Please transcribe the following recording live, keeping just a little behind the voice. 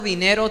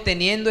dinero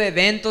teniendo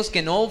eventos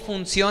que no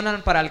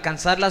funcionan para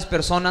alcanzar las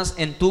personas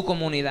en tu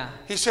comunidad.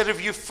 He said,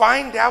 if you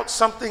find out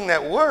something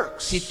that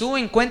works, Si tú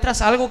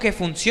encuentras algo que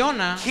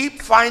funciona,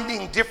 keep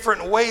finding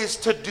different ways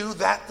to do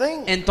that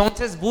thing.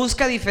 entonces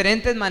busca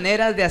diferentes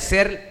maneras de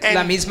hacer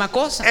la misma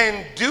cosa.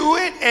 And do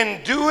it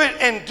and do it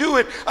and do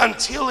it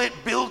until it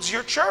builds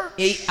your church.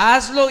 Y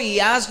hazlo y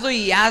hazlo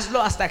y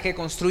hazlo hasta que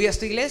construyas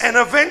tu iglesia. And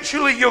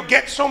eventually you'll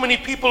get so many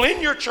people in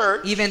your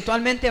church Y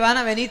eventualmente van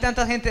a venir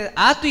tanta gente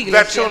a tu that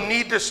iglesia you'll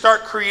need to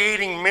start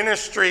creating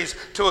ministries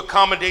to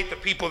accommodate the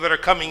people that are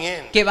coming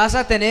in. que vas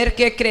a tener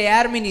que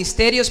crear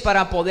ministerios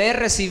para poder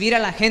recibir a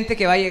la gente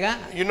que va a llegar.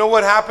 You know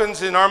what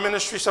happens in our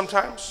ministry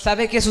sometimes?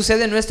 ¿Sabe qué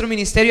sucede en nuestro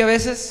ministerio a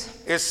veces?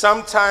 Is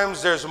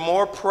sometimes there's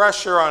more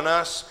pressure on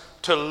us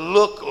to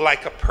look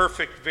like a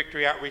perfect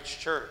Victory Outreach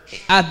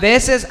church. A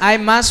veces hay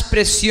más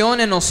presión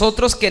en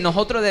nosotros que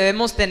nosotros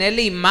debemos tener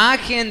la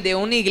imagen de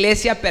una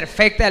iglesia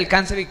perfecta de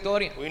Alcance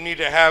Victoria. We need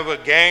to have a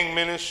gang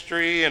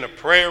ministry and a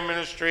prayer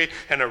ministry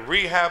and a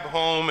rehab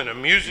home and a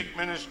music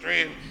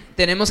ministry.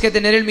 Tenemos que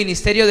tener el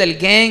ministerio del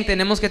gang,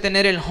 tenemos que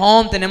tener el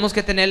home, tenemos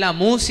que tener la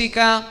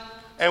música.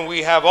 And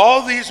we have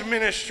all these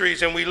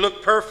ministries and we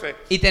look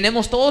perfect. Y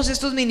tenemos todos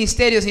estos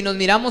ministerios y nos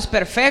miramos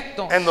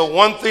perfectos. And the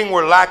one thing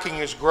we're lacking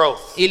is growth.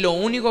 Y lo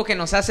único que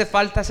nos hace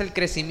falta es el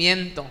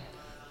crecimiento.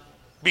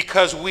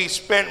 Because we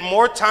spent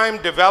more time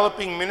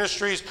developing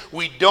ministries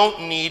we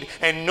don't need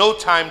and no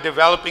time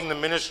developing the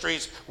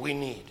ministries we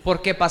need.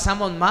 Porque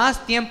pasamos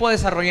más tiempo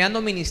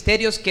desarrollando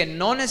ministerios que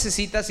no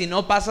necesitas y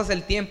no pasas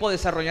el tiempo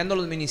desarrollando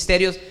los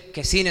ministerios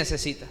que sí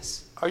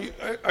necesitas.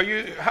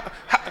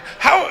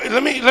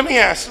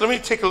 Let me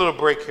take a little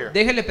break here.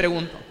 Déjele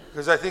pregunto.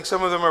 Because I think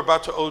some of them are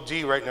about to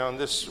OD right now, and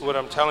this is what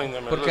I'm telling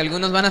them. Porque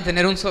algunos van a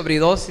tener un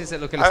sobredosis de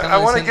lo que le I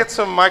estamos want to diciendo. get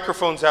some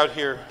microphones out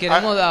here.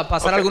 Queremos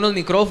pasar algunos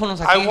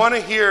micrófonos aquí. I want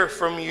to hear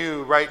from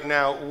you right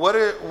now. What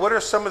are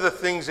some of the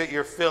things that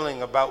you're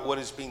feeling about what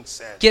is being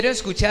said? Quiero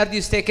escuchar de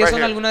usted qué Right son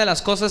here. algunas de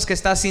las cosas que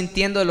está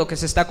sintiendo de lo que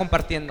se está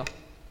compartiendo.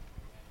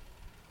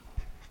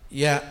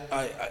 Yeah,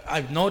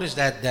 I've noticed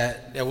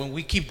that when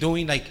we keep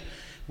doing, like,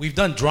 we've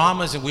done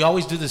dramas and we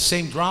always do the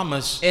same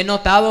dramas. He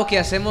notado que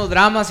hacemos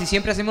dramas y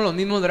siempre hacemos los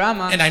mismos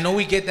dramas. And I know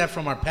we get that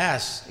from our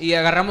past. Y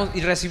agarramos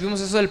y recibimos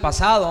eso del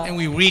pasado. And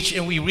we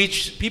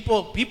reach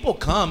people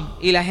come.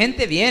 Y la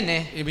gente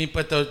viene. I mean,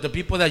 but the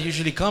people that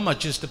usually come are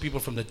just the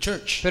people from the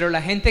church. Pero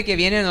la gente que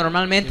viene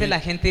normalmente es la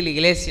gente de la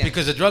iglesia.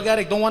 Because the drug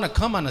addict don't want to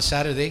come on a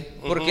Saturday.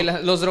 Porque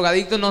los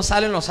drogadictos no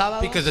salen los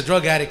sábados. Because the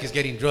drug addict is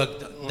getting drugged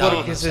down on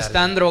Porque a se Saturday.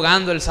 están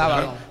drogando el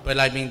sábado. But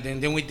I mean,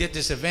 then we did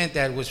this event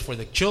that was for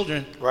the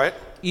children. Right?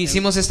 Y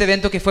hicimos este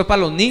evento que fue para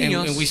los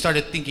niños. And we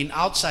started thinking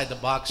outside the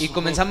box. Y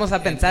comenzamos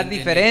a pensar And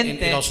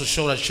diferente. it also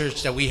showed our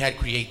church that we had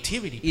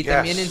creativity. Y Yes.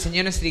 también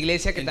enseñó a nuestra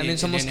iglesia que And también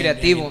then- somos and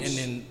creativos.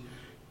 then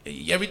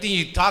everything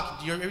you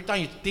talk, every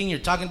time you think you're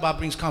talking about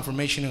brings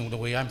confirmation in the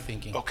way I'm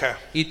thinking. Okay.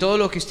 Y todo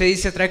lo que usted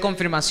dice trae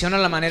confirmación a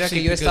la manera See,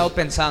 que yo he estado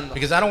pensando.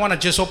 Because I don't want to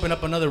just open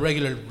up another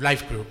regular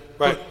life group.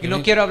 Right. Y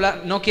no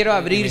quiero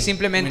abrir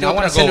simplemente I otra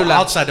want to go célula.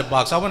 outside the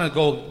box. I want to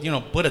go,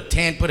 put a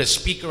tent, put a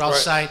speaker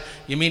outside.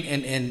 You mean,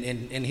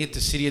 and hit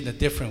the city in a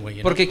different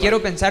way. Porque quiero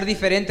pensar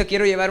diferente,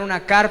 quiero llevar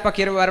una carpa,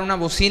 quiero llevar una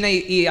bocina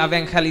y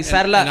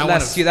evangelizar la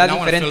ciudad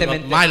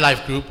diferentemente. My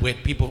life group with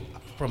people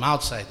from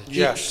outside the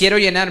church. Yes. Quiero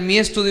llenar mi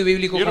estudio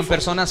bíblico con Beautiful.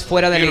 personas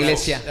fuera de la Beautiful.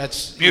 iglesia.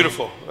 That's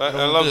Beautiful. I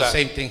love the that.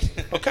 same thing.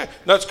 Okay,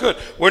 that's good.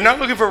 We're not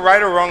looking for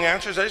right or wrong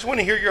answers. I just want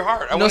to hear your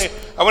heart. I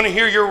want to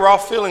hear your raw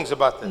feelings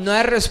about this. No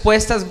hay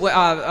respuestas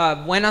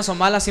buenas o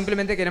malas,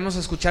 simplemente queremos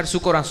escuchar su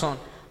corazón.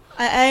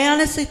 I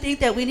honestly think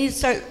that we need to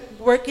start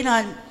working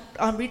on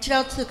reaching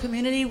out to the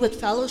community with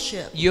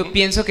fellowship. Yo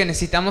pienso que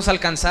necesitamos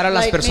alcanzar a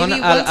las Like personas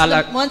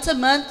maybe once a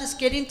month, just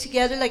getting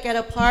together like at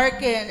a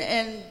park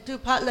and do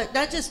potluck.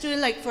 Not just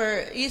doing like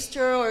for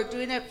Easter or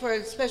doing it for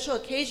a special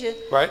occasion,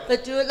 Right.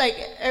 but do it like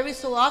every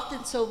so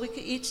often so we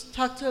could each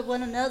talk to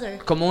one another.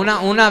 como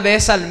una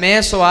vez al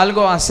mes o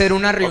algo, hacer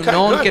una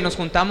reunión good. que nos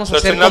juntamos So a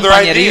it's hacer another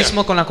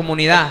compañerismo idea. con la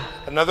comunidad.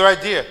 Another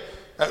idea.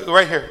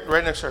 Right here,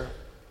 right next to her.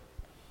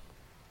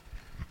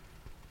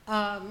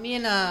 Me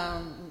and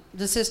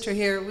the sister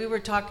here, we were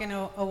talking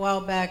a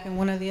while back, and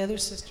one of the other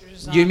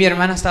sisters. Yo y mi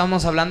hermana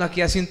estábamos hablando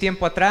aquí hace un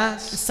tiempo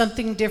atrás.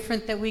 Something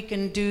different that we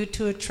can do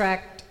to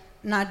attract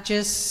not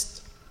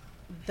just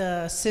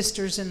the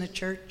sisters in the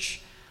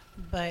church,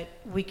 but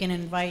we can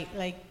invite,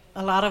 like,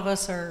 a lot of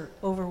us are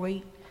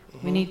overweight.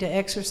 We need to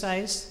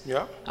exercise.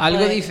 Yeah. Algo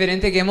But-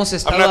 diferente que hemos I'm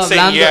estado not saying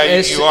hablando yeah,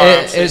 es, you are.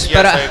 I'm saying es yes,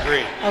 para I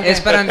agree. es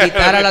para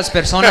invitar a las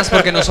personas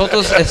porque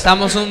nosotros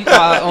estamos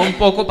un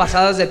poco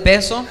pasadas de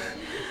peso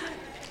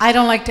I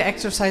don't like to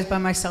exercise by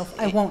myself.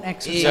 I won't y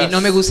exercise. no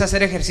me gusta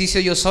hacer ejercicio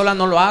yo sola,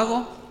 no lo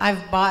hago.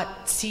 I've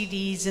bought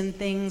CDs and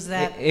things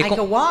that He I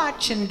could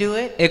watch and do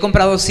it. He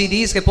comprado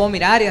CDs que puedo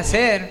mirar y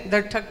hacer,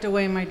 They're tucked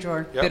away in my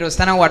drawer. Yep. pero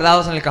están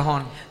guardados en el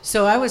cajón.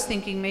 So I was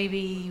thinking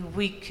maybe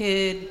we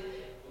could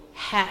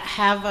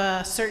have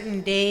a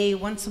certain day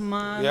once a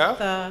month,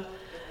 Yeah.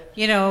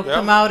 you Yeah.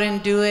 come out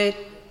and do it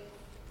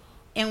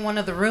in one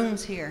of the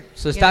rooms here.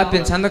 So you estaba know.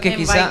 pensando que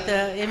invite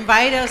quizá-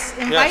 invite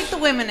Yes. the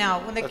women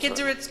out when the That's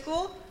kids right. are at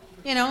school.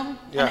 you know,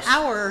 Yes. an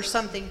hour or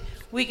something.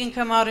 We can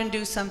come out and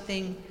do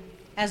something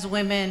as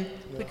women.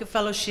 We can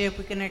fellowship,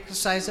 we can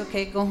exercise,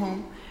 okay, go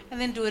home, and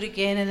then do it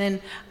again. And then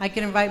I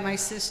can invite my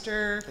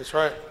sister, That's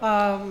right.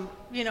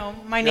 you know,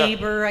 my Yeah.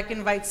 neighbor, I can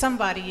invite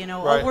somebody, you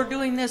know, Right. oh, we're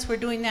doing this, we're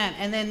doing that.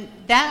 And then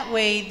that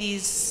way,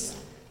 these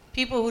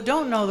people who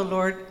don't know the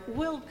Lord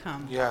will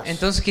come. Yes.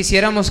 Entonces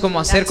quisiéramos como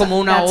hacer como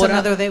una That's hora,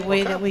 another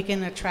way Okay. that we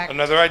can attract.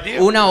 Another idea.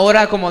 una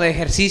hora como de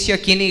ejercicio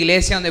aquí en la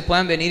iglesia donde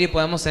puedan venir y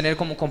podemos tener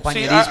como See,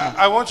 compañerismo.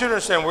 I want you to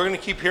understand, we're going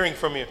to keep hearing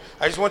from you.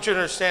 I just want you to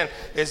understand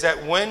is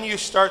that when you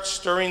start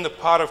stirring the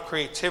pot of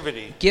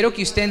creativity, Quiero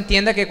que usted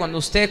entienda que cuando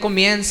usted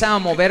comienza a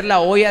mover la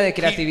olla de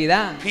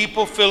creatividad,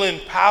 people feel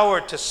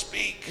empowered to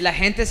speak. la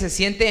gente se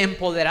siente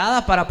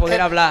empoderada para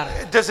poder hablar.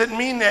 Does it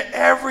mean that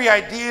every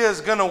idea is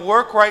going to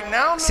work right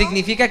now? No.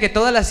 ¿Significa que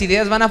todas las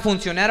ideas van a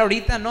funcionar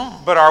ahorita?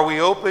 No. But are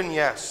we open?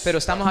 Yes. Pero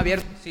estamos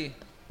abiertos, sí.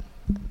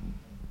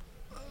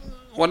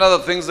 One of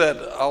the things that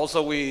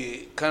also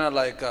we kind of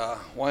like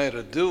wanted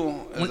to do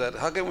is that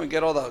how can we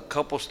get all the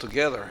couples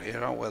together, you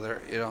know,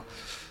 whether, you know,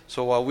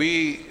 so while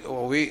we,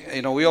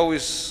 you know, we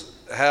always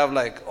have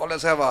like, oh,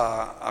 let's have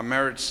a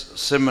marriage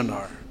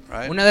seminar,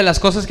 right? Una de las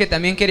cosas que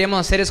también queríamos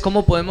hacer es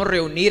cómo podemos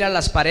reunir a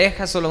las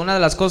parejas, o una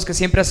de las cosas que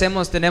siempre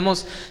hacemos,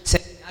 tenemos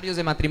seminarios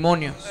de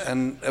matrimonios.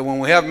 And when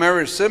we have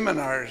marriage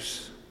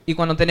seminars, Y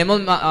cuando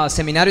tenemos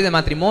seminarios de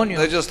matrimonio,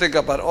 they just think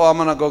about, oh, I'm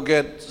going to go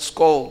get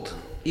scolded.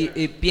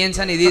 y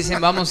piensan y dicen,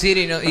 vamos a ir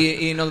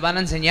y nos van a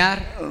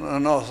enseñar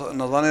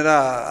Nos van a ir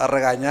a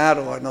regañar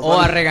o nos o a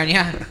van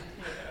regañar.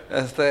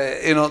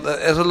 you know,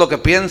 eso es lo que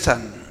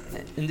piensan.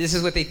 And this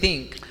is what they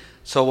think.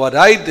 So what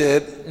I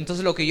did,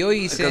 Entonces lo que yo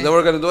hice, because they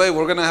were going to do it,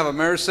 we're going to have a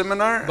marriage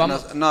seminar.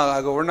 Vamos- No, I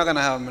go, we're not going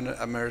to have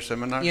a marriage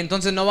seminar. y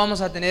entonces no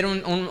vamos a tener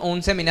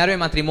un seminario de I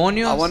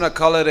matrimonios, want to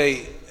call it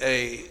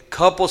a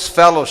couples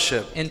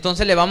fellowship,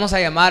 entonces le vamos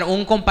a llamar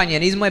un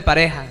compañerismo de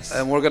parejas.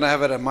 and we're going to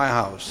have it at my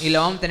house. Y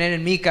lo vamos a tener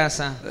en mi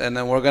casa. And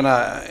then we're going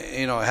to,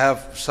 you know, have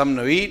something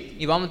to eat,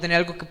 Y vamos a tener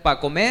algo para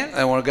comer.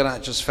 and we're going to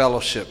just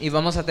fellowship, Y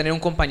vamos a tener un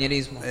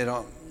compañerismo. you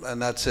know,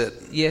 and that's it.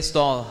 Y es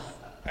todo.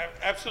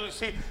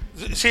 Absolutely.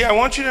 See, I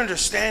want you to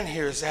understand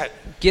here is that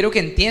Quiero que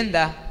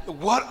entienda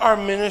what our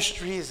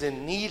ministry is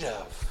in need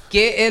of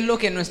qué es lo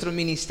que nuestro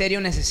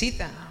ministerio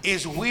necesita.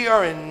 is we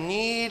are in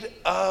need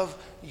of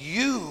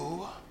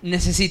you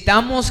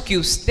Necesitamos que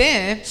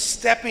usted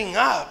stepping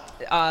up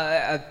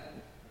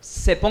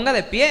se ponga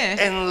de pie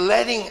and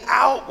letting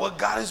out what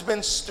God has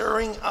been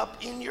stirring up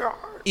in your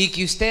heart. y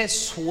que usted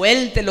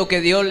suelte lo que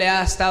Dios le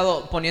ha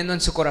estado poniendo en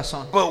su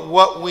corazón. But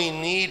what we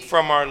need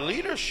from our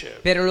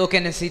leadership Pero lo que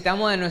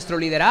necesitamos de nuestro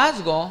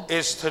liderazgo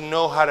is to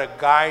know how to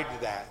guide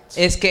that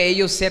es que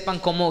ellos sepan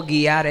cómo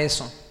guiar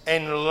eso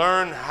and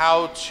learn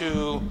how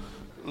to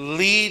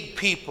lead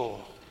people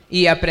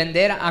y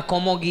aprender a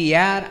cómo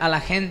guiar a la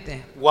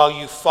gente while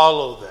you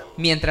follow them.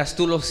 mientras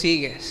tú los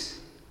sigues.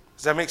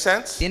 Does that make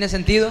sense? ¿Tiene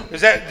sentido?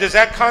 Does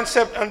that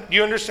concept, do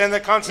you understand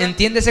that concept?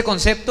 ¿Entiende ese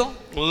concepto?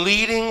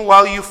 Leading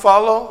while you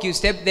follow? Que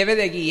usted debe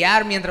de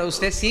guiar mientras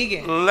usted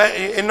sigue.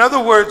 In other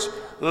words,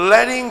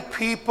 letting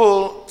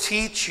people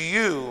teach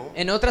you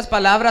En otras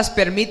palabras,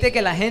 permite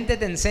que la gente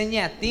te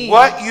enseñe a ti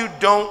what you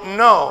don't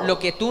know lo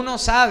que tú no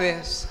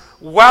sabes,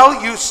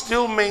 while you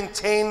still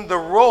maintain the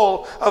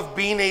role of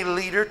being a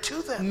leader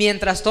to them.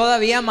 mientras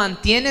todavía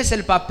mantienes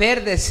el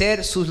papel de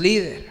ser sus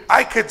líder.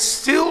 I could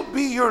still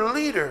be your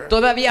leader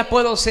Todavía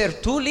puedo ser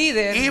tu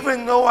líder,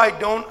 even though I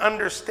don't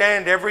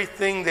understand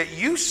everything that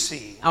you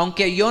see.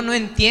 aunque yo no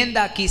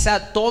entienda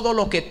quizá todo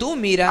lo que tú I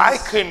miras.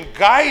 can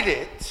guide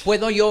it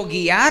Puedo yo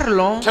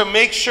guiarlo to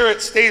make sure it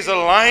stays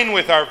aligned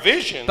with our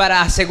vision,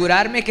 para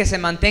asegurarme que se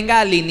mantenga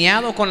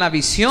alineado con la to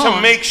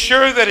visión, make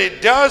sure that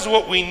it does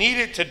what we need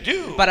it to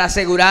do para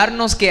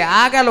asegurarnos que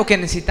haga lo que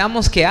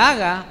necesitamos que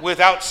haga,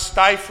 without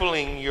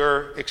stifling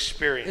your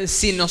experience.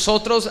 sin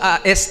nosotros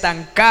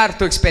estancar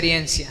tu experiencia.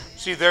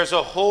 See, there's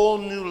a whole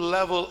new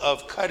level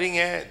of cutting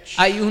edge.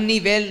 Hay un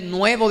nivel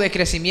nuevo de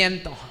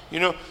crecimiento.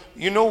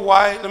 You know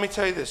why? Let me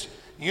tell you this.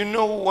 You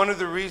know one of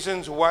the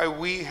reasons why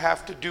we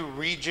have to do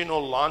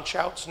regional launch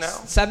outs now?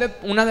 ¿Sabe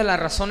una de las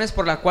razones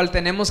por la cual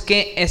tenemos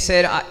que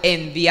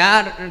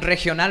enviar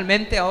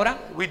regionalmente ahora?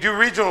 We do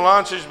regional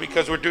launches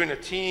because we're doing a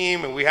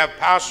team and we have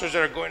pastors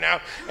that are going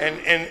out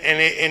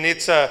and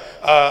it's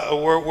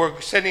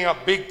we're sending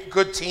out big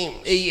good teams.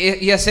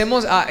 Y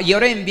hacemos y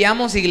ahora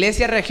enviamos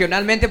iglesias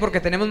regionalmente porque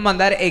tenemos que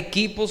mandar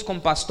equipos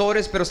con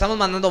pastores, pero estamos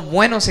mandando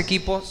buenos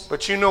equipos.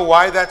 But you know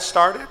why that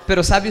started?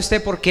 Pero ¿sabe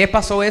usted por qué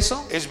pasó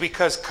eso? Is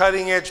because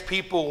cutting edge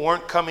people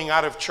weren't coming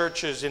out of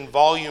churches in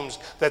volumes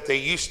that they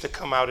used to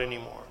come out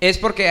anymore. Es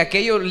porque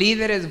aquellos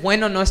líderes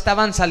buenos no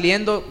estaban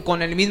saliendo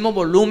con el mismo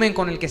volumen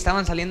con el que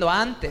estaban saliendo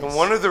antes. And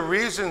one of the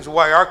reasons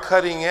why our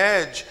cutting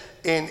edge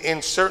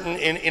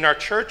in our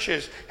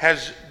churches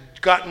has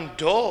gotten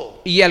dull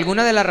Y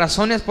alguna de las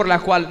razones por la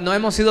cual no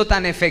hemos sido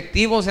tan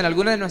efectivos en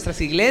alguna de nuestras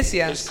is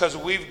iglesias, because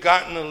we've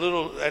gotten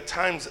at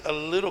times a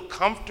little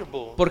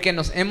comfortable porque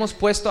nos hemos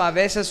puesto a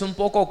veces un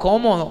poco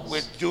cómodos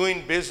with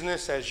doing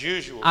business as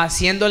usual.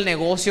 haciendo el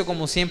negocio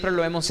como siempre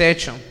lo hemos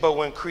hecho. But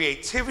when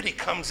creativity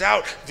comes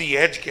out, the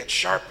edge gets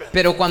sharpened.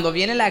 Pero cuando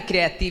viene la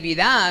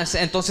creatividad,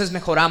 entonces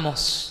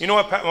mejoramos. You know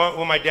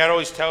what my dad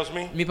always tells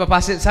me? Mi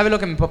papá, ¿sabe lo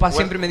que mi papá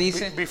siempre me When-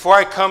 dice? Before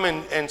I come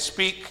and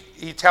speak,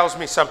 he tells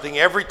me something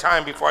every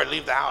time before I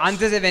leave the house.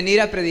 Antes de venir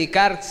a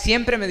predicar,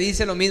 siempre me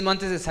dice lo mismo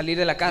antes de salir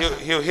de la casa.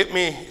 He'll hit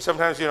me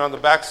sometimes, on the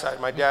backside.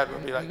 My dad will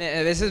be like,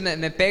 A veces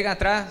me pega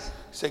atrás,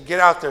 say, get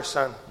out there,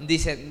 son.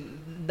 dice,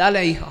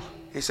 dale hijo,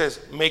 He says,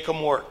 make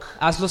them work.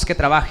 hazlos que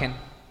trabajen.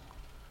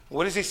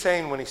 What is he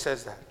saying when he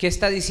says that? ¿Qué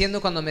está diciendo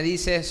cuando me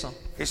dice eso?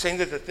 He's saying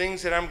that the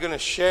things that I'm going to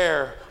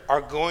share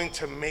are going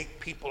to make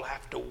people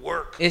have to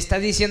work. Está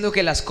diciendo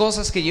que las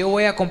cosas que yo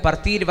voy a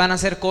compartir van a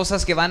ser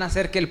cosas que van a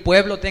hacer que el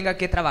pueblo tenga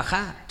que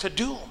trabajar To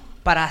do.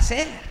 para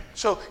hacer.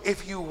 So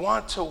if you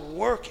want to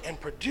work and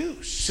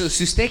produce,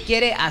 Si usted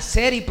quiere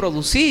hacer y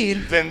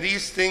producir, then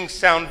these things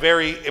sound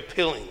very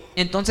appealing.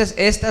 entonces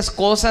estas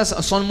cosas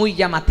son muy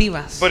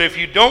llamativas. But if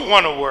you don't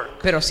want to work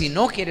Pero si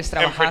no quieres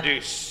and trabajar,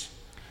 produce,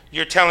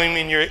 you're telling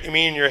me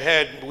in your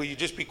head, will you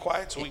just be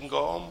quiet so we can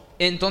go home?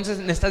 entonces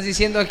me estás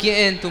diciendo aquí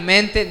en tu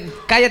mente,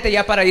 cállate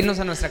ya para irnos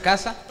a nuestra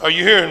casa. Are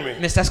you hearing me?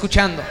 Me está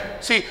escuchando.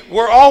 See,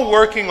 we're all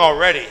working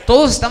already.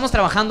 Todos estamos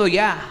trabajando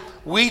ya.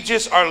 We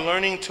just are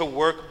learning to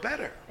work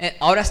better.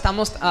 Ahora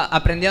estamos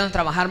aprendiendo a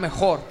trabajar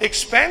mejor.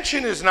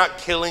 Expansion is not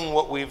killing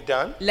what we've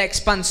done. La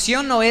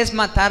expansión no es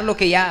matar lo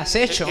que ya has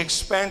hecho.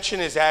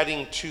 Expansion is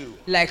adding to.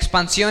 La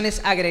expansión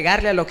es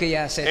agregarle a lo que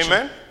ya has hecho.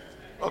 Amen?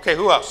 Okay,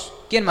 who else?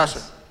 ¿Quién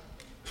más?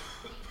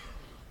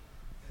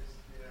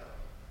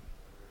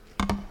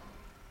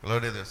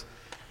 Gloria a Dios.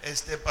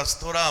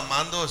 Pastora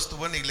Amando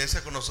estuvo en la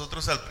iglesia con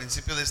nosotros al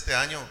principio de este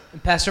año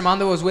Pastor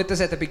Mondo was with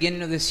us at the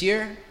beginning of this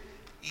year,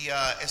 y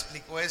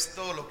explicó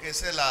esto, lo que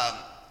es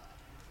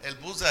el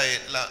bullseye,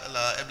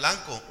 el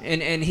blanco.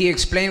 and he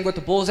explained what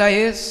the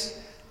bullseye is.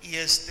 Y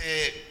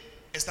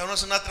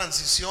estamos en una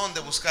transición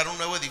de buscar un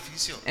nuevo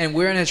edificio. And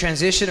we're in a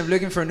transition of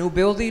looking for a new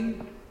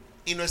building.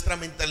 Y nuestra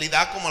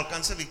mentalidad como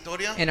Alcance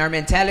Victoria And our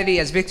mentality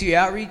as Victory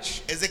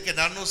Outreach es de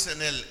quedarnos en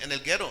el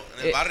ghetto,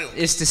 en el barrio.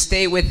 is to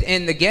stay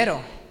within the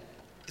ghetto.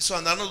 So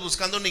andarnos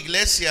buscando una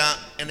iglesia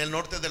en el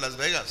norte de Las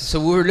Vegas. So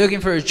we were looking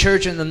for a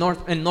church in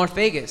North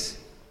Vegas.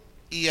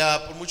 Y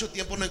por mucho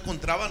tiempo no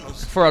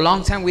encontrábamos. For a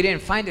long time we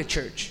didn't find a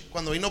church.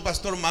 Cuando vino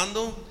Pastor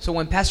Mando So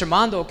when Pastor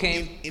Mondo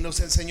came y nos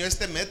enseñó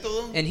este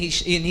método, and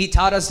he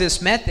taught us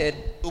this method,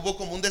 hubo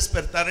como un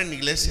despertar en la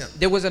iglesia.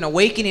 there was an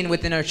awakening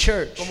within our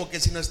church. Como que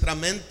si nuestra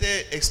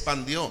mente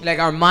expandió. Like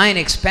our mind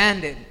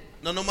expanded.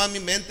 No nomás mi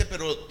mente,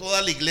 pero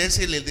toda la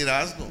iglesia y el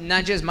liderazgo.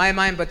 Not just my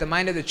mind, but the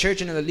mind of the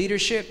church and of the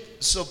leadership.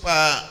 So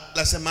para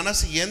la semana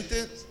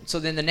siguiente, So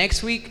then the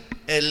next week,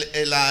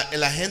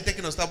 el agente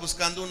que nos está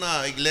buscando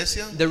una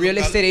iglesia, the real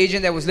local, estate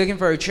agent that was looking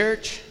for a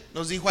church,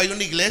 nos dijo hay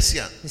una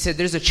iglesia, he said,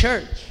 there's a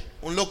church,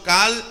 un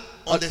local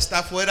donde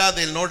está fuera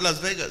del North Las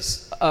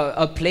Vegas,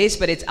 a place,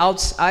 but it's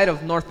outside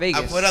of North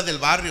Vegas, afuera del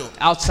barrio.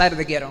 outside of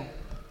the ghetto.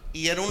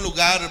 Y era un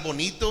lugar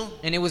bonito,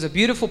 And it was a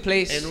beautiful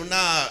place. en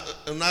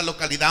una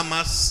localidad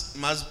más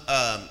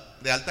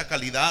de alta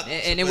calidad.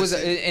 And se it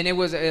puede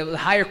was decir. a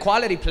higher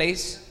quality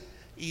place.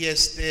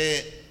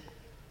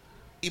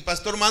 Y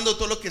Pastor Mando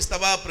todo lo que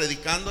estaba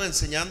predicando,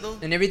 enseñando,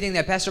 And everything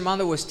that Pastor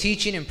Mondo was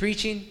teaching and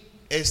preaching,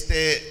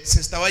 se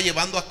estaba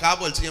llevando a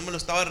cabo, el Señor me lo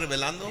estaba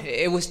revelando.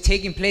 it was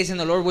taking place and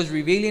the Lord was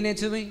revealing it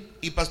to me.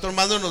 Y Pastor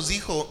Mando nos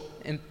dijo,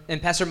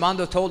 And Pastor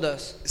Mondo told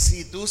us,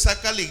 si tú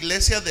sacas la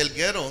iglesia del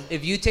ghetto,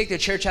 if you take the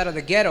church out of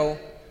the ghetto,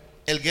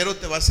 el ghetto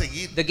te va a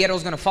seguir. the ghetto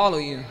is going to follow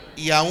you.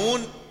 Y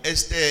aún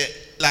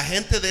la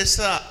gente de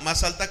esa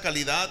más alta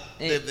calidad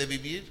de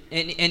vivir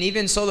And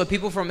even so, the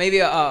people from maybe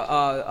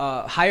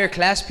a higher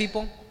class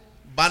people,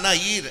 van a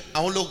ir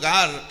a un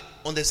lugar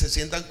donde se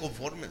sientan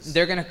conformes.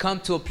 they're going to come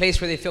to a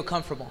place where they feel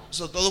comfortable.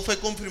 So, todo fue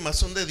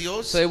confirmación de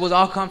Dios, So it was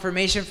all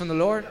confirmation from the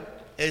Lord,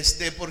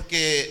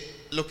 porque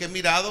lo que he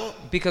mirado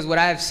because what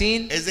I have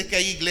seen es de que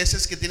hay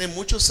iglesias que tienen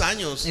muchos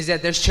años is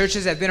that there's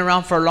churches that have been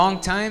around for a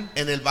long time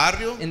en el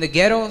barrio in the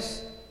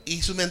ghettos,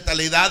 y su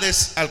mentalidad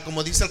es,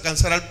 como dice,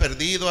 alcanzar al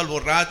perdido, al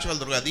borracho, al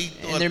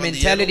drogadicto, and al their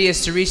pandillero. mentality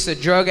is to reach the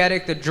drug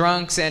addict, the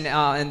drunks, and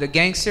the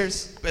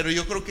gangsters. Pero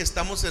yo creo que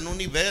estamos en un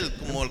nivel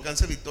como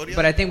Alcance Victoria,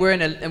 But I think we're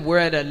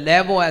at a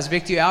level as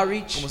Victory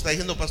Outreach, como está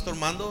diciendo Pastor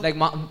Mando, like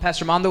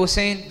Pastor Mondo was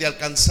saying, de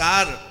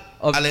alcanzar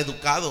Of- al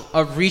educado,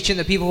 of reaching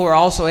the people who are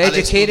also al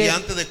educated,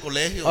 estudiante de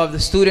colegio, of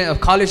the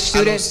college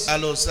students, a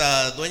los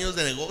dueños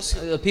de negocio,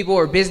 the people who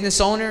are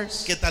business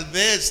owners, que tal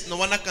vez no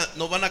van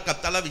a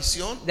captar la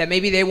visión, that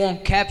maybe they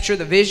won't capture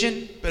the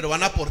vision, pero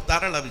van a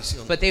aportar a la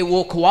visión. but they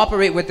will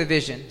cooperate with the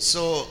vision.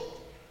 So,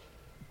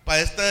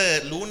 para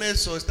este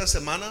lunes o esta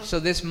semana So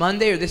this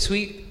Monday or this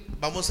week,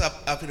 vamos a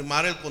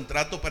firmar el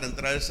contrato para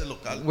entrar a ese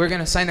local. we're going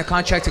to sign the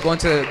contract to go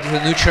into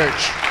the new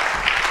church.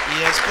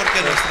 Y es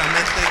porque nuestra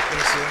mente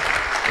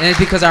creció. And it's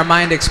because our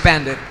mind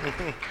expanded.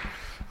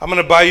 I'm going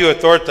to buy you a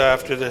torta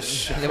after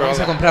this. Le vamos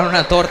a comprar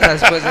una torta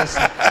después de eso.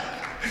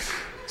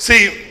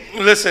 See,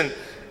 listen.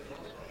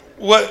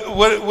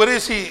 What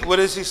is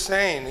he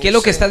saying? ¿Qué es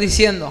lo que está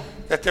diciendo?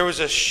 That there was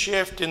a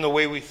shift in the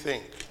way we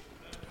think.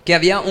 Que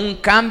había un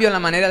cambio en la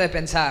manera de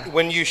pensar.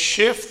 When you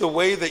shift the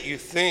way that you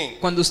think,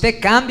 Cuando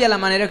usted cambia la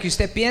manera que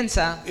usted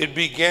piensa, it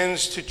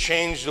begins to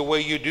change the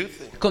way you do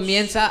things.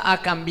 comienza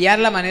a cambiar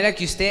la manera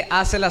que usted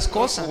hace las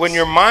cosas. When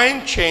your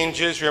mind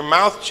changes, your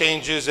mouth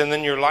changes, and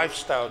then your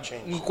lifestyle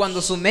changes. Y cuando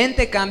su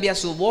mente cambia,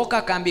 su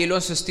boca cambia y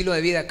luego su estilo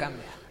de vida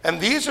cambia. And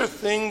these are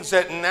things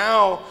that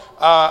now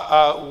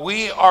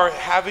we are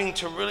having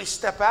to really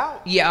step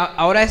out. Y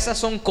ahora estas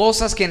son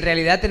cosas que en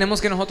realidad tenemos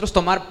que nosotros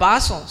tomar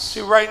pasos.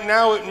 See, right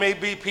now it may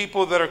be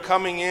people that are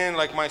coming in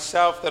like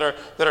myself that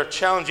are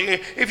challenging.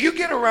 If you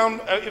get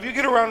around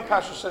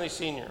Pastor Sonny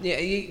Sr.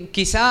 Y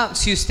quizá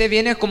si usted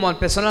viene como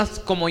personas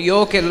como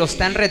yo que lo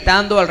están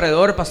retando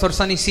alrededor, Pastor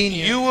Sonny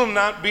Sr., You will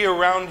not be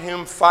around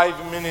him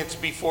 5 minutes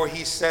before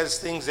he says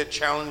things that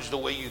challenge the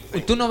way you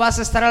think. tú no vas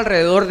a estar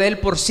alrededor de él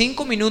por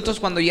 5 minutos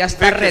cuando ya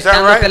está Vic, is that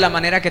retándote right? la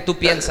manera que tú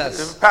piensas.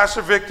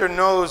 Pastor Victor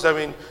knows,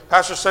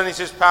 Pastor Sonny's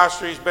his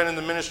pastor. He's been in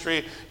the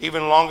ministry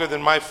even longer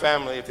than my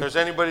family. If there's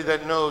anybody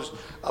that knows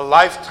a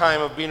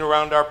lifetime of being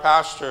around our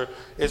pastor,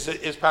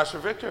 is Pastor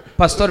Victor.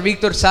 Pastor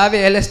Víctor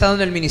sabe, él ha estado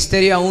en el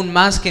ministerio aún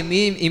más que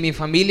mí y mi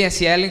familia.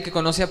 Si hay alguien que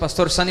conoce a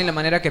Pastor Sonny, la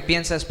manera que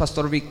piensa es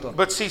Pastor Víctor.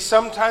 But see,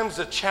 sometimes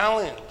the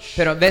challenge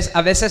Pero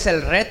a veces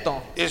el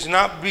reto, is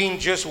not being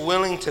just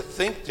willing to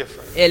think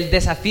different. el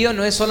desafío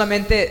no es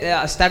solamente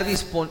estar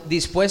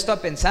dispuesto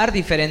a pensar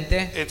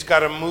diferente, It's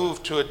got to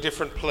move to a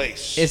different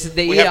place. es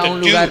de We ir have a to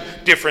un do lugar,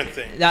 different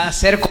things. a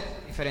hacer cosas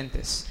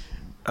diferentes.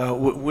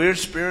 We're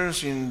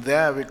experiencing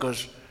that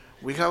because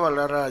we have a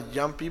lot of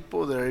young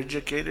people that are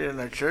educated in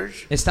our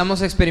church.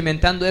 Estamos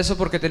experimentando eso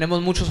porque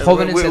tenemos muchos And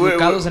jóvenes we-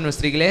 educados en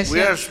nuestra We are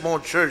iglesia. a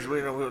small church.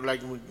 We're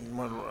like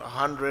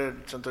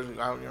 100, sometimes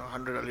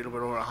 100, a little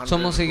bit over 100.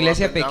 Somos go up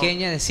iglesia and down.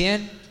 pequeña de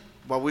 100.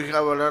 But we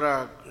have a lot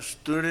of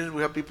students.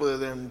 We have people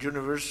that are in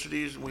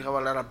universities. We have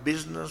a lot of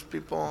business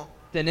people.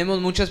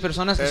 Tenemos muchas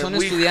personas que son And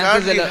we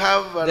estudiantes hardly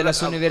have de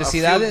las a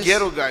universidades. few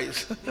ghetto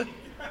guys.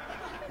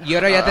 Y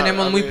ahora ya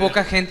tenemos muy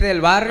poca gente del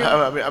barrio.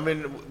 I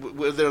mean,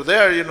 they're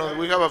there.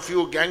 We have a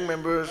few gang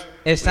members.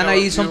 Están we have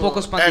ahí, a son few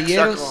pocos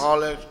pandilleros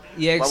ex-alcoholics,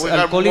 y but we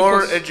have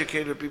more ex-alcohólicos.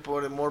 educated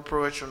people and more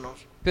professionals.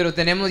 Pero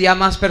tenemos ya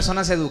más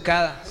personas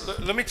educadas.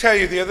 Let me tell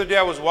you, the other day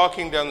I was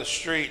walking down the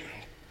street.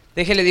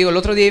 Déjele digo, el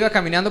otro día iba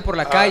caminando por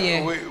la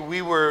calle.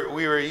 We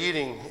were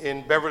eating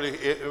in Beverly,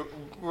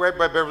 right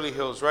by Beverly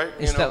Hills, right?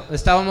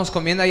 Estábamos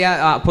comiendo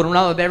allá por un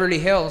lado de Beverly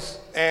Hills.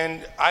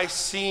 And I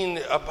seen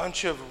a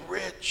bunch of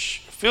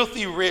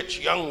filthy rich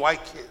young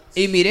white kids.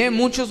 Y miré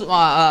muchos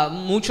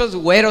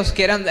güeros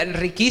que eran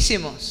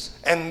riquísimos.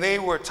 And they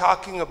were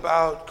talking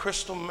about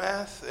crystal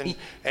meth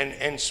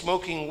and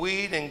smoking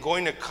weed and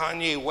going to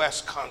Kanye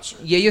West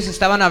concerts. Y ellos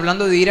estaban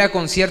hablando de ir a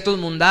conciertos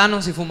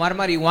mundanos y fumar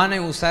marihuana y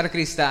usar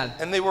cristal.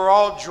 And they were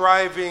all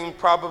driving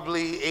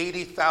probably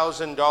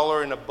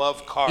 $80,000 and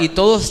above cars. Y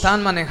todos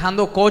estaban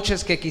manejando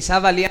coches que quizá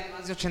valían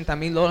más de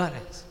 $80,000.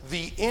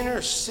 The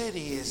inner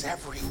city is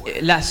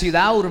everywhere. La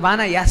ciudad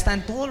urbana ya está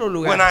en todos los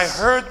When I lugares.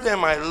 heard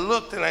them, I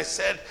looked and I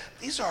said,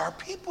 these are our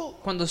people.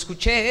 Cuando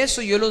escuché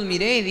eso, yo los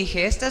miré y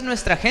dije, esta es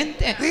nuestra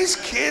gente. These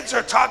kids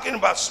are talking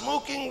about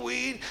smoking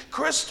weed,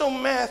 crystal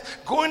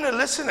meth, going to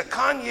listen to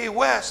Kanye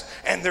West,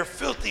 and they're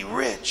filthy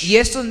rich. Y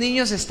estos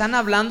niños están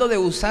hablando de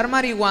usar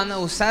marihuana,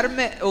 usar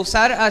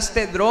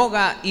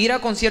droga, ir a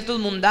conciertos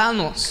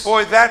mundanos.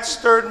 Boy, that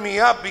stirred me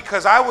up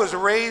because I was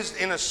raised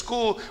in a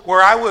school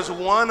where I was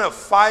one of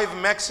 5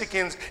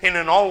 Mexicans in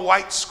an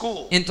all-white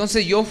school.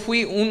 Entonces yo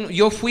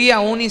fui a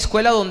una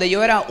escuela donde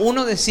yo era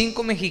uno de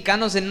 5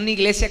 mexicanos en una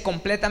iglesia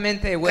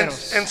completamente de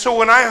güeros. And so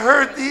when I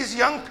heard these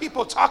young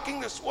people talking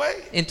this way,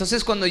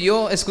 Entonces cuando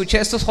yo escuché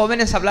a estos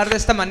jóvenes hablar de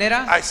esta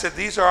manera, I said,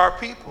 these are our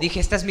people.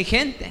 dije, esta es mi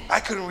gente. I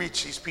can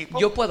reach these people.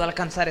 Yo puedo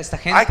alcanzar a esta I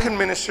gente. can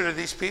minister to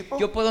these people.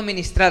 Yo puedo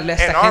ministrarle a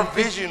And esta our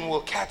gente. vision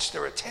will catch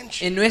their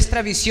attention. En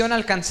nuestra visión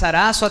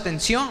alcanzará su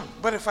atención.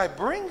 But if I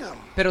bring them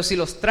Pero si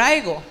los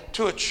traigo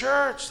to a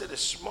church that is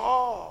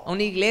small, a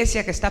una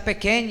iglesia que está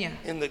pequeña,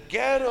 in the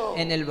ghetto,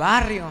 en el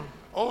barrio,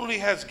 only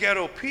has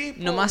ghetto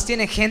people, nomás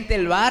tiene gente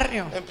del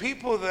barrio, and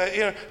people that,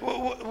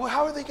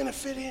 how are they going to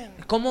fit in?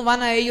 ¿cómo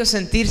van a ellos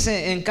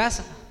sentirse en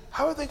casa?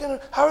 How are they going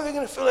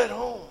to feel at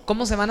home?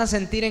 ¿Cómo se van a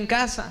sentir en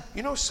casa?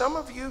 You know, some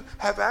of you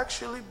have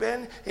actually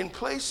been in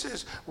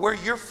places where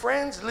your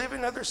friends live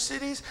in other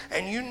cities,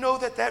 and you know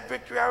that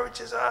Victory Outreach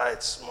is,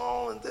 it's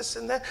small and this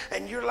and that,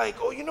 and you're like,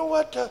 oh, you know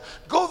what,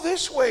 go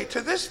this way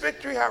to this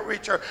Victory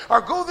Outreach,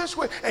 or go this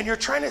way, and you're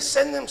trying to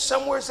send them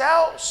somewhere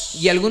else.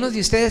 Y algunos de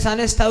ustedes han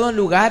estado en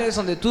lugares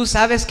donde tú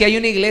sabes que hay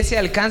una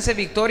iglesia de Alcance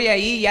Victoria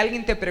ahí y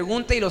alguien te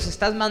pregunta y los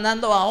estás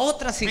mandando a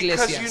otras Because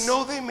iglesias. you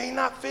know they may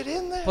not fit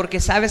in there.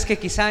 Porque sabes que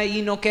quizá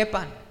ahí no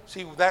quepan.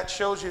 See, that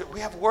shows you that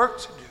we have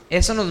work to do.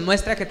 Eso nos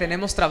muestra que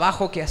tenemos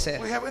trabajo que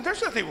hacer. And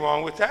there's nothing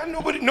wrong with that.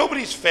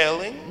 Nobody's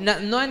failing.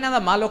 No hay nada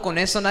malo con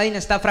eso, nadie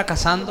está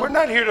fracasando. We're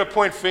not here to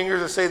point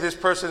fingers and say this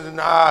person's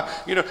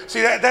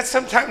See, that's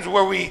sometimes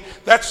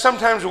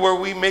where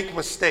we make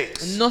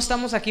mistakes. No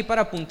estamos aquí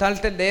para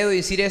apuntarte el dedo y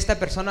decir esta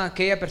persona,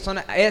 aquella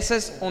persona. Ese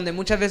es donde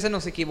muchas veces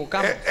nos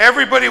equivocamos.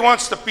 Everybody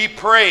wants to be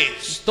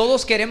praised.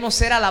 Todos queremos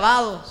ser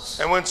alabados.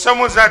 And when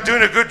someone's not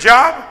doing a good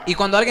job, Y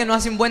cuando alguien no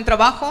hace un buen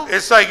trabajo,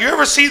 it's like, you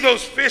ever see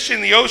those fish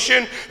in the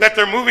ocean that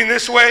they're moving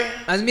this way?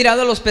 ¿has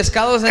mirado los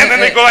pescados And then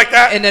they go like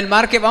that? en el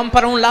mar que van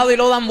para un lado y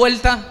luego dan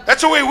vuelta?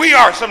 That's the way we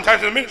are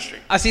sometimes in the ministry.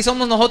 Así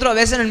somos nosotros a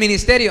veces en el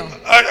ministerio.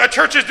 A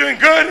church is doing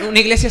good, Una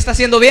iglesia está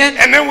haciendo bien,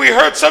 and then we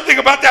heard something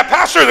about that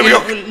pastor, and y we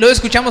go, luego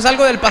escuchamos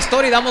algo del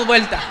pastor y damos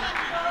vuelta.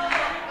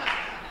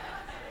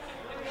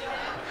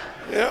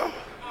 you know?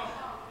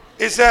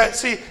 Is that,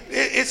 see,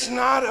 it's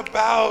not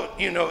about,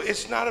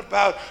 it's not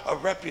about a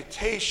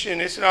reputation.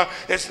 It's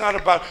not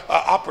about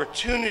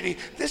opportunity.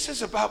 This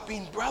is about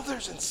being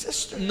brothers and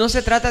sisters. No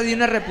se trata de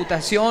una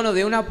reputación o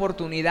de una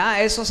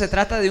oportunidad, eso se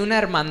trata de una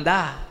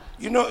hermandad.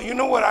 You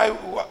know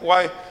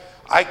why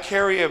I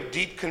carry a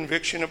deep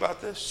conviction about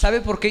this?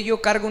 ¿Sabe por qué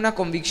yo cargo una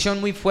convicción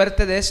muy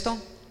fuerte de esto?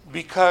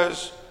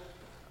 Because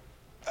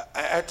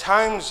at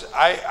times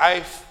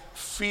I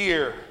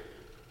fear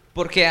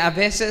Porque a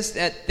veces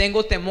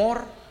tengo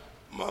temor,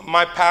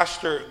 my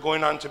pastor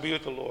going on to be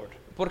with the Lord.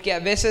 porque a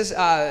veces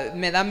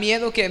me da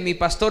miedo que mi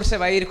pastor se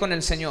va a ir con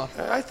el Señor.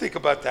 And I think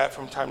about that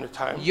from time to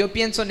time. Yo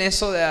pienso en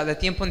eso de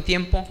tiempo en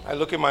tiempo. I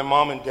look at my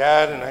mom and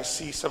dad and I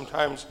see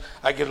sometimes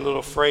I get a little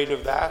afraid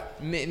of that.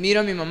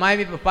 Miro a mi mamá y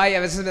mi papá y a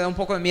veces me da un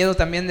poco de miedo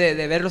también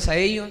de verlos a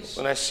ellos.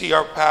 When I see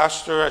our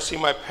pastor, I see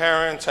my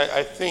parents,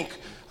 I think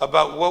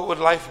about what would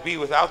life be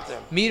without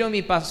them. Miro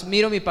mi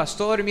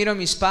pastor, miro a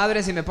mis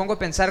padres y me pongo a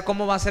pensar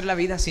cómo va a ser la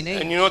vida sin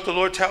ellos. And you know what the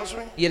Lord tells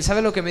me? ¿Y él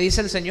sabe lo que me dice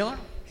el Señor?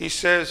 He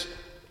says,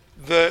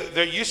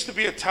 there used to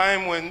be a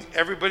time when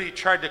everybody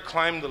tried to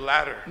climb the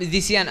ladder.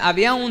 Decían,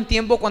 había un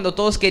tiempo cuando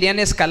todos querían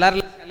escalar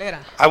la escalera.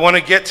 I want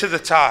to get to the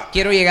top.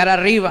 Quiero llegar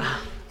arriba.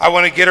 I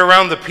want to get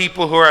around the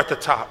people who are at the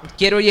top.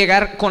 Quiero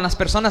llegar con las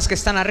personas que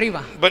están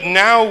arriba. But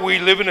now we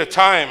live in a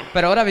time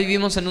Pero ahora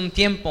vivimos en un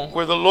tiempo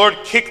where the Lord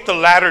kicked the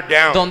ladder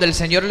down. donde el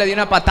Señor le dio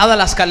una patada a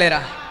la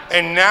escalera.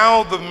 And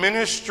now the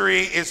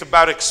ministry is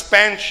about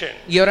expansion.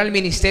 Y ahora el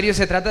ministerio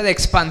se trata de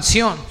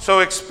expansión.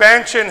 So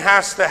expansion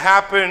has to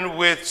happen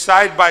with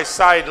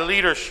side-by-side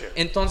leadership.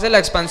 Entonces la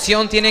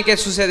expansión tiene que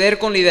suceder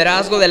con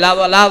liderazgo de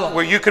lado a lado.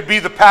 Where you could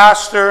be the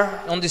pastor,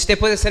 Donde usted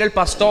puede ser el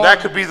pastor, that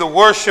could be the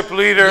worship y él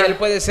leader,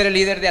 puede ser el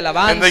líder de and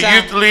alabanza, the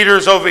youth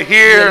leaders over y el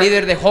here,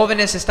 líder de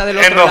jóvenes está del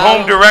and otro the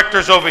home lado,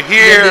 directors over y el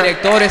here.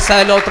 director está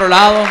del otro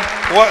lado.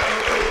 What?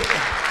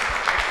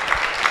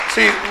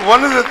 See,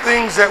 one of the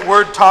things that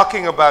we're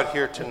talking about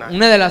here tonight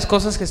Una de las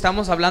cosas que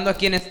estamos hablando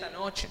aquí en esta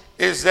noche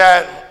is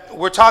that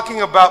we're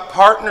talking about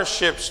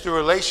partnerships through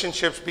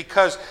relationships,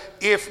 because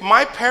if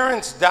my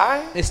parents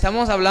die,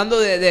 estamos hablando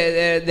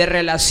de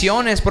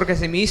relaciones, porque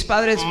si mis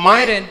padres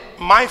mueren,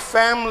 my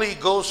family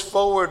goes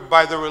forward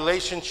by the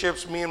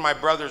relationships me and my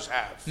brothers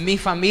have. mi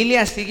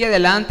familia sigue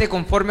adelante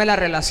conforme a las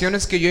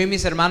relaciones que yo y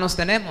mis hermanos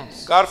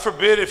tenemos. God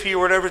forbid if he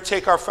were to ever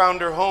take our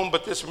founder home,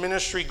 but this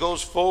ministry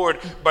goes forward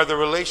by the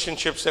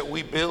relationships that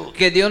we build.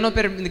 Que Dios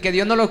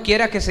no lo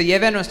quiera que se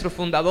lleve a nuestro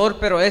fundador,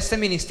 pero este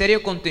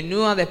ministerio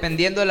continúa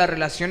dependiendo de las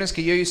relaciones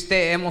que yo y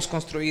usted hemos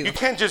construido. You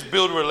can't just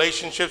build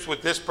relationships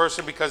with this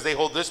person because they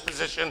hold this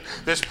position,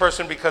 this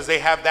person because they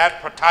have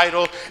that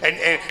title,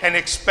 and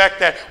expect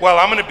that, well,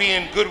 I'm going to be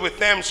in good with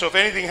them, so if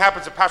anything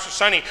happens to Pastor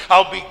Sonny,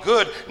 I'll be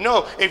good.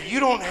 No, if you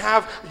don't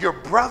have your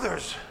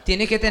brothers,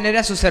 Tiene que tener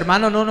a sus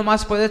hermanos, no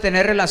nomás puede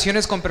tener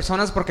relaciones con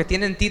personas porque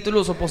tienen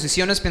títulos o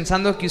posiciones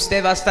pensando que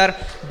usted va a estar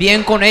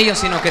bien con ellos,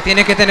 sino que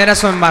tiene que tener a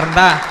su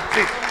hermandad.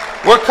 see,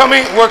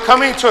 we're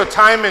coming to a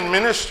time in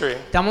ministry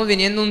Estamos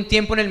viniendo un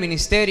tiempo en el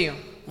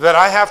ministerio that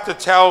I have to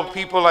tell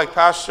people like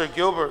Pastor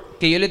Gilbert,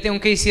 que yo le tengo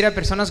que decir a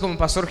personas como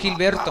Pastor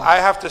Gilberto, I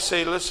have to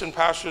say, listen,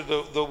 Pastor,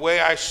 the way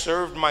I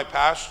served my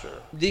pastor,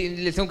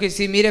 le tengo que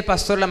decir, mire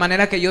pastor, la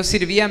manera que yo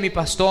servía a mi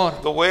pastor,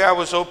 the way I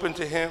was open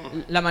to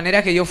him, la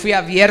manera que yo fui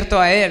abierto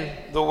a él,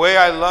 the way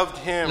I loved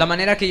him, la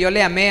manera que yo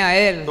le amé a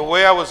él, the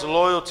way I was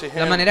loyal to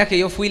la him, manera que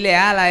yo fui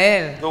leal a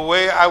él, the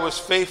way I was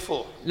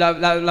faithful,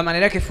 la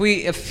manera que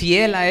fui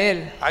fiel a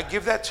él. I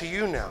give that to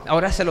you now.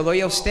 Ahora se lo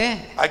doy a usted.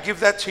 I give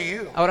that to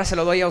you. Ahora se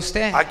lo doy a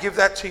usted. I give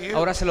that to you.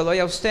 Ahora se lo doy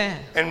a usted.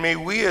 And may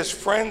we as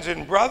friends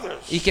and brothers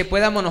Y que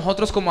podamos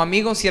nosotros como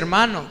amigos y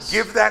hermanos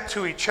give that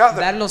to each other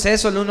darnos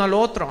eso el uno al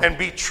otro and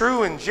be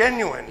true and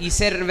genuine, y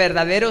ser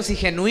verdaderos y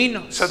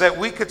genuinos so that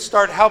we could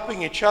start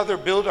helping each other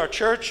build our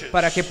churches.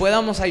 para que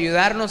podamos ayudar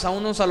ayudarnos a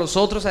unos a los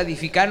otros a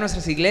edificar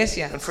nuestras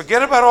iglesias. And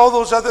forget about all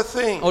those other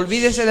things.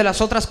 Olvídese de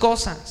las otras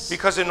cosas.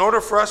 Because in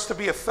order for us to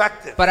be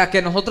effective, Para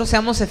que nosotros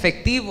seamos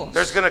efectivos,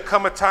 there's going to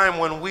come a time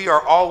when we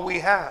are all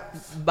we have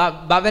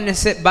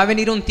va a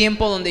venir un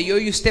tiempo donde yo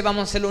y usted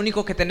vamos a ser lo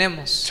único que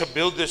tenemos to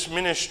build this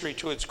ministry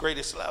to its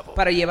greatest level.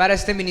 para llevar a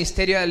este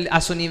ministerio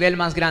a su nivel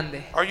más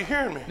grande. Are you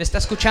hearing me? ¿Me está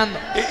escuchando?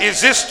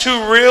 Is this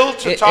too real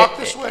to talk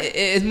this way?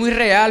 ¿Es muy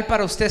real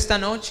para usted esta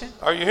noche?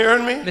 Are you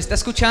hearing ¿Me me? está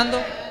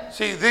escuchando?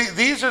 See,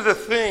 these are the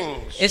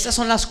things Esas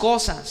son las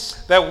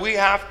cosas that we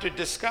have to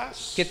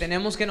discuss que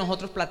tenemos que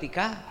nosotros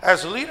platicar.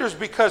 as leaders,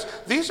 because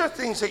these are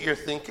things that you're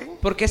thinking,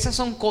 Porque esas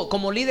son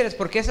como líderes,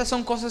 porque esas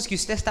son cosas que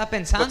usted está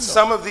pensando. but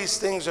some of these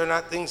things are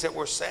not things that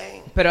we're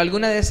saying. Pero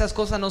algunas de esas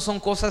cosas no son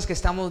cosas que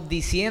estamos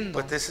diciendo.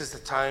 But this is the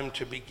time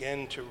to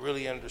begin to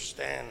really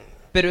understand.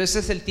 Pero ese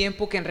es el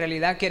tiempo que en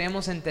realidad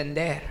queremos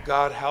entender.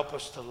 God, help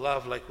us to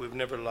love like we've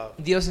never loved.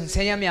 Dios,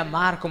 enséñame a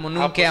amar como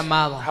Help nunca he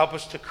amado. help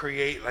us to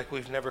create like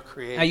we've never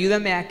created.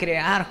 Ayúdame a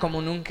crear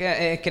como nunca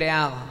he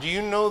creado. Do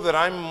you know that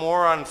I'm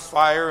more on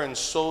fire and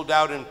sold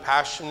out and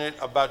passionate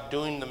about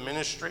doing the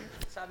ministry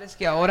 ¿Sabes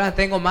que ahora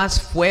tengo más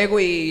fuego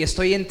y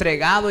estoy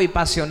entregado y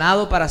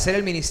apasionado para hacer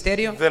el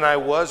ministerio than I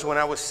was when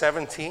I was de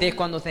 17?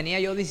 cuando tenía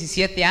yo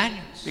 17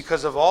 años?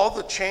 Because of all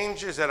the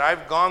changes that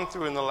I've gone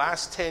through in the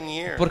last 10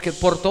 years Porque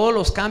por todos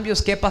los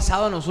cambios que he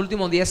pasado en los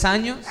últimos 10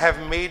 años, have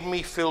made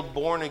me feel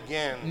born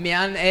again. me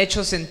han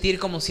hecho sentir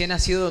como si he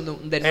nacido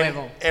de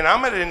nuevo. And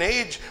I'm at an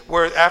age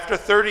where after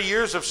 30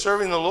 years of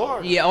serving the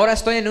Lord, Y ahora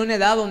estoy en una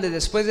edad donde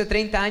después de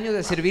 30 años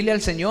de servirle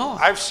al Señor,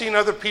 I've seen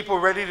other people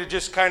ready to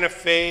just kind of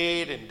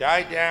fade and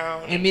die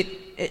down.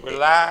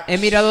 Relax. he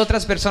mirado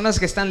otras personas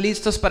que están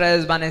listos para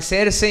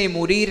desvanecerse y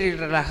morir y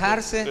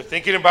relajarse. They're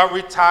thinking about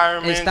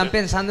retirement. Están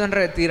They're pensando en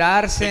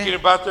retirarse. thinking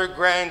about their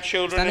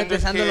grandchildren Están and their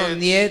pensando en los kids.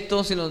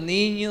 nietos y los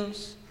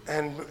niños.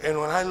 And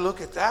when I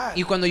look at that,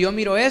 Y cuando yo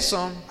miro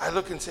eso I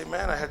look and say,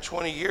 man, I had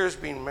 20 years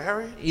being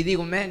married. y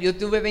digo, man, yo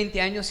tuve 20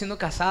 años siendo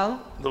casado.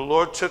 The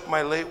Lord took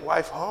my late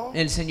wife home.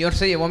 El Señor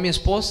se llevó a mi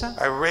esposa.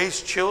 I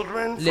raised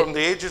children Le- from the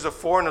ages of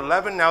 4 and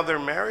 11. Now they're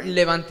married.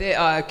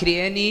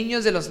 Crié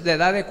niños de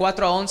edad de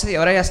 4 a 11 y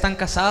ahora ya están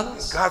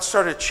casados. God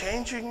started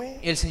changing me.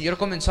 Y el Señor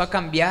comenzó a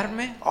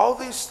cambiarme. All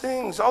these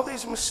things, all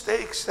these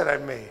mistakes that I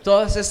made,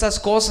 Todas estas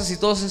cosas y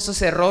todos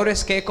estos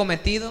errores que he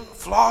cometido,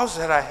 flaws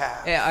that I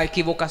have,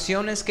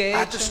 equivocaciones que I he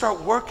had to hecho,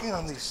 start working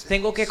on these things.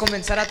 tengo que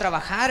comenzar a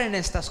trabajar en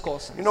estas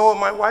cosas. You know what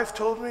my wife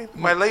told me?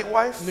 My late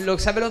wife,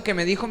 ¿Sabe lo que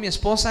me dijo mi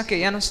esposa que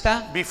ya no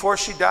está? before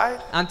she died,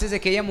 Antes de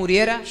que ella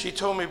muriera, she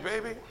told me,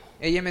 baby,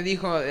 ella me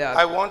dijo,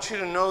 I want you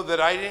to know that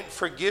I didn't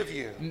forgive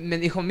you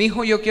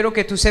mijo, yo quiero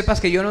que tú sepas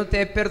que yo no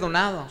te he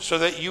perdonado, so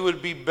that you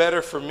would be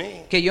better for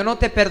me. que yo no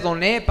te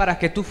perdoné para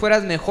que tú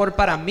fueras mejor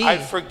para mí. I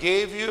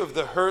forgave you of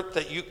the hurt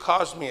that you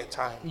caused me at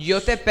times,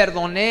 Yo te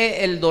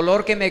perdoné el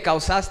dolor que me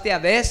causaste a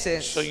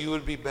veces so you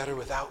would be better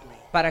without me.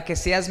 para que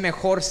seas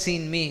mejor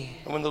sin mí.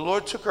 And when the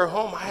Lord took her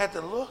home, I had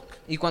to look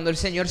Y cuando el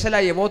Señor se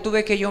la llevó,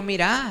 tuve que yo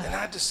mirar. and I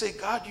had to say,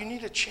 God, you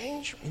need to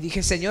change me, Y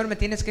dije, Señor, me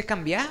tienes que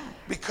cambiar.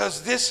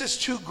 because this is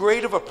too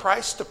great of a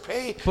price to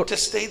pay Por- to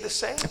stay the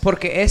same.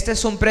 Porque este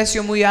es un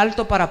precio muy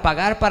alto para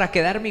pagar para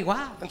quedarme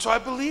igual. And so I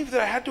believed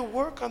that I had to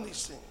work on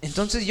these things.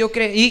 Entonces yo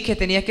creí que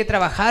tenía que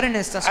trabajar en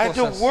estas I had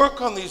to cosas.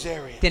 work on these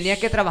areas. Tenía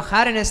que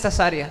trabajar en estas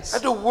I áreas.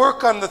 had to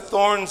work on the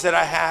thorns that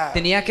I had.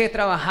 Tenía que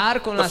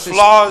trabajar con The las,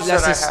 flaws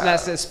that I have.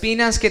 las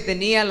espinas que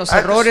tenía, los I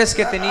had to- errores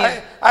que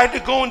tenía. I had to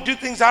go and do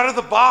things out of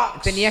the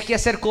box. Tenía que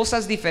hacer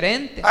cosas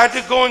diferentes. I had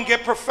to go and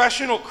get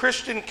professional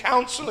Christian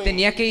counseling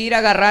Tenía que ir a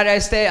agarrar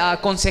a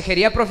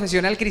consejería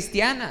profesional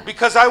cristiana.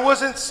 because I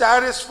wasn't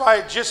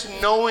satisfied just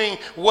knowing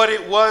what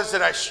it was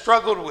that I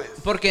struggled with.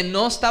 Porque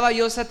no estaba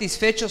yo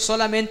satisfecho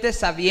solamente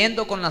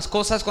sabiendo con las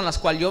cosas con las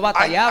cuales yo I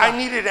batallaba.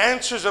 needed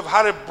answers of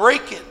how to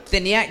break it,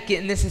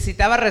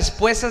 Necesitaba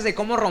respuestas de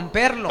cómo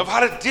romperlo, of how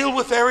to deal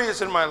with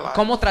areas in my life.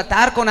 cómo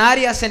tratar con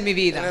áreas en mi And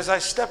vida. as I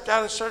stepped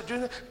out and started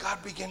doing that,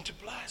 God began to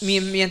bless.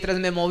 Mientras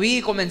me moví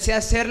y comencé a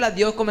hacerla,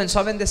 Dios comenzó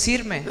a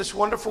bendecirme. This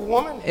wonderful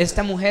woman,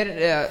 Esta mujer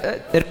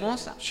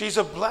hermosa she's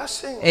a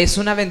blessing. es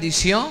una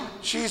bendición,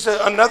 She's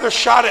another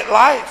shot at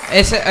life.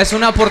 es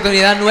una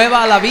oportunidad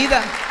nueva a la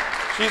vida.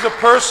 She's a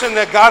person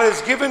that God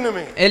has given to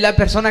me. Es la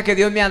persona que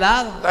Dios me ha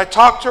dado. I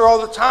talk to her all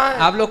the time.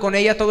 Hablo con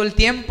ella todo el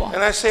tiempo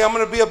And I say, I'm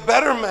going to be a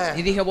better y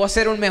man dije, voy a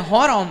ser un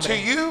mejor to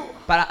hombre you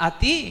para a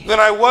ti, than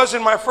I was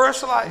in my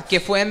first life. que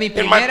fue en mi In my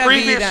primera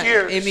previous vida,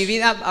 years. en mi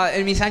vida,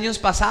 en mis años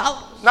pasados.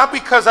 Not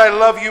because I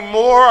love you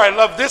more, I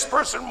love this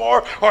person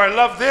more, or I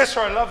love this,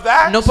 or I love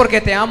that, No porque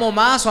te amo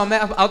más o ame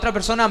a otra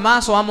persona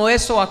más o amo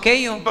eso o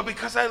aquello, but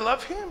because I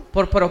love him.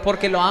 pero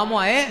porque lo amo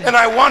a él, And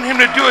I want him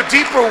to do a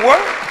deeper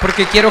work.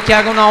 porque quiero que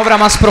haga una obra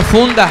más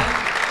profunda.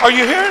 Are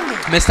you hearing me?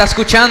 ¿Me está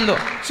escuchando?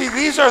 See,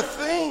 these are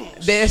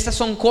things Estas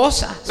son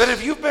cosas that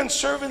if you've been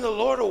serving the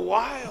Lord a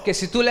while, que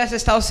si tú le has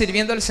estado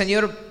sirviendo al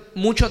Señor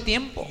mucho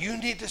tiempo. You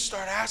need to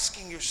start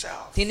asking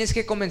yourself, Tienes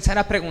que comenzar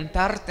a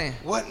preguntarte,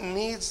 what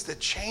needs to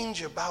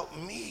change about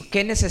me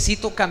 ¿qué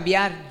necesito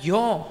cambiar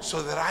yo?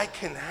 so that I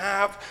can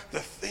have the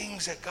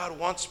things that God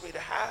wants me to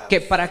have?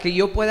 Que para que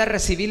yo pueda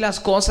recibir las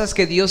cosas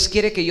que Dios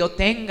quiere que yo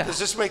tenga. Does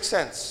this make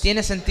sense?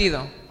 ¿Tiene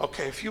sentido?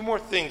 Okay, a few more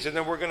things and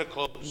then we're going to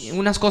close.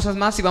 Unas cosas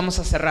más y vamos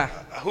a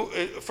cerrar.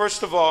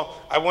 First of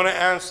all, I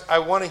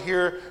want to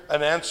hear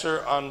an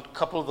answer on a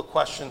couple of the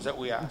questions that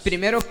we asked.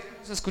 Primero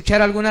vamos a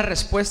escuchar algunas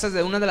respuestas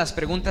de una de las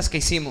preguntas que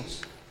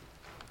hicimos.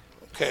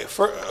 Okay,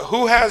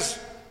 who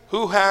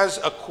has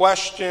a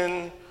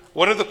question?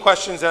 One of the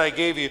questions that I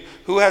gave you,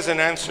 who has an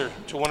answer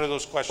to one of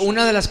those questions?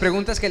 Una de las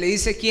preguntas que le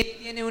dice, ¿quién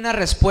tiene una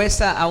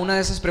respuesta a una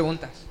de esas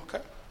preguntas?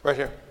 Okay, right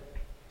here.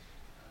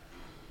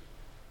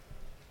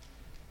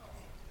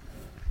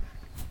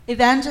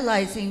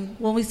 Evangelizing.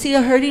 When we see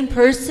a hurting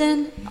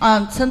person,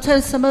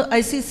 sometimes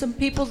I see some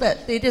people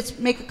that they just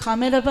make a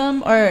comment of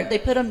them or they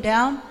put them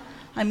down.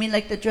 I mean,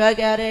 like the drug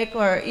addict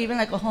or even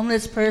like a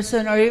homeless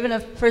person or even a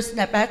person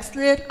that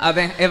backslid.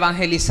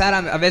 Evangelizar,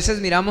 a veces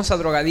miramos a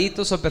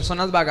drogaditos o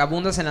personas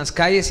vagabundas en las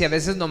calles y a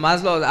veces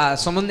nomás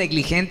somos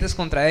negligentes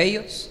contra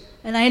ellos.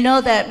 And I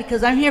know that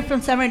because I'm here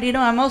from San Bernardino,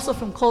 I'm also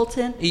from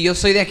Colton. Y yo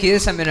soy de aquí de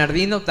San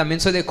Bernardino, también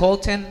soy de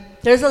Colton.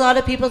 There's a lot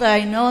of people that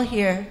I know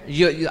here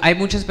Hay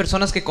muchas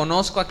personas que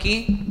conozco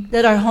aquí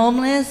that are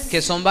homeless,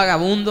 que son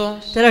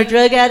vagabundos, that are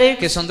drug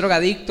addicts, que son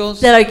drogadictos,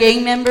 that are gang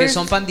que members,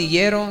 son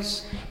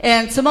pandilleros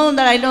and some of them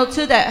that I know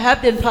too that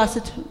have been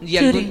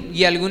prostituting.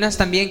 y algunas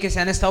también que se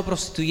han estado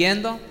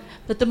prostituyendo.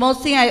 But the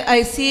most thing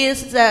I see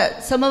is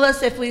that some of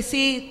us, if we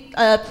see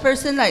a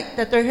person like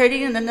that they're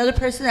hurting and another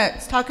person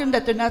that's talking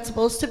that they're not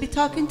supposed to be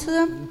talking to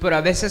them, Pero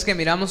a veces que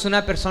miramos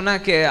una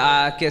persona que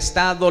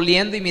está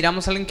doliendo y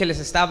miramos a alguien que les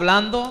está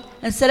hablando,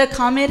 instead of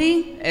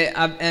commenting,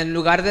 en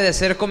lugar de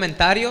hacer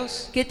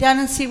comentarios, get down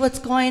and see what's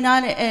going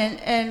on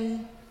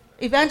and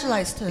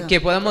evangelize to them. que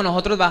podamos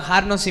nosotros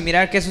bajarnos y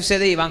mirar qué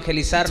sucede y Talk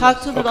evangelizarlos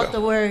to them about the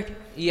word.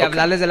 y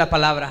hablarles de la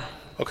palabra.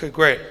 Okay,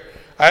 great.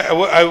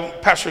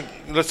 Pastor,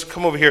 let's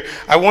come over here.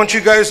 I want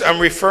you guys, I'm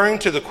referring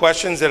to the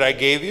questions that I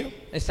gave you,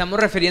 Estamos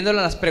refiriéndonos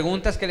a las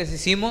preguntas que les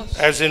hicimos.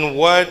 as in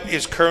what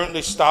is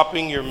currently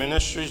stopping your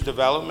ministry's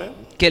development,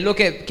 ¿Qué es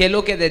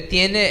lo que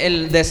detiene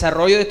el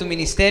desarrollo de tu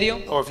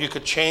ministerio? or if you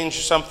could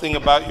change something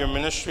about your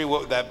ministry,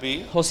 what would that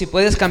be? O si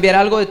puedes cambiar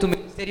algo de tu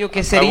ministerio,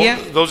 ¿qué sería?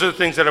 Those are the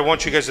things that I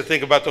want you guys to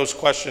think about, those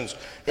questions,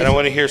 and I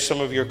want to hear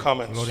some of your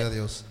comments. Gloria a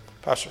Dios.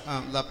 Pastor.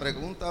 La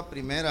pregunta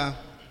primera,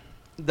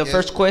 The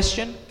first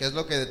question, ¿qué es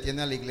lo que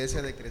detiene a la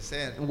iglesia de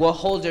crecer? what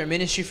holds our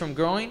ministry from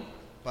growing?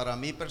 Para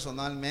mí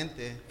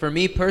personalmente, For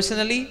me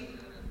personally,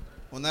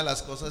 una de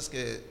las cosas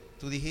que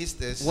tú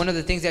dijiste one of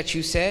the things that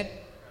you said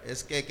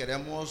es que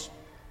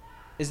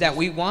is that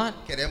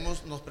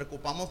nos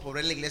preocupamos por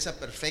ver la iglesia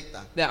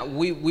perfecta. that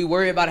we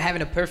worry about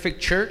having a perfect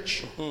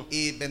church,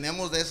 Y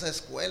venimos de esa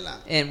escuela.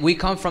 and we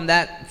come from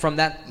that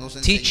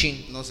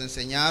teaching. Nos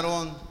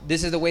enseñaron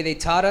This is the way they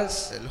taught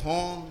us el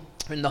home,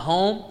 in the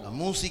home, la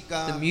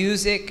música, the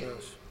music,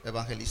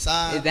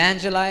 evangelizar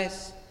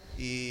evangelize,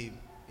 y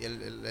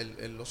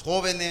los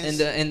jóvenes.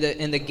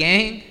 in the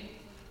gang,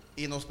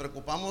 Y nos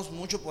preocupamos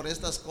mucho por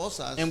estas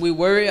cosas and we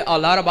worry a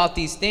lot about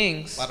these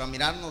things para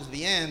mirarnos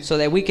bien so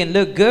that we can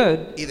look good,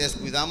 y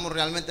descuidamos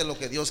realmente lo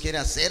que Dios quiere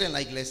hacer en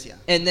la iglesia.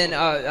 and then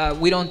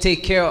we don't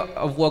take care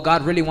of what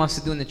God really wants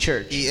to do in the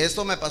church. Y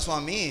esto me pasó a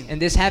mí And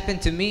this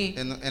happened to me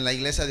en la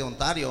iglesia de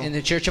Ontario, in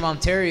the Church of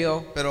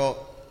Ontario,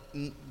 pero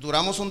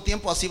duramos un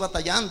tiempo así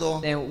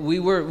batallando, and we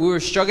were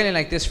struggling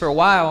like this for a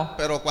while.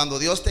 pero cuando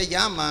Dios te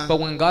llama, But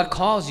when God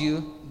calls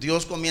you,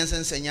 Dios comienza a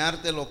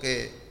enseñarte lo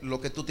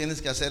que tú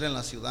tienes que hacer en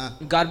la ciudad.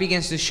 God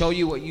begins to show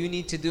you what you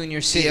need to do in your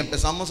Y city,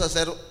 empezamos a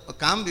hacer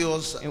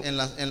cambios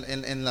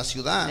en la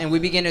ciudad, and we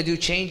begin to do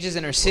changes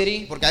in our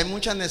city porque hay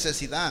mucha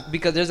necesidad.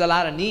 because there's a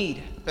lot of need.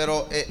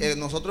 Pero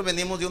nosotros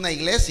venimos de una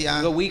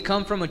iglesia But we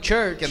come from a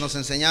church que nos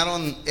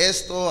enseñaron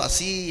esto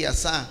así y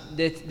asá.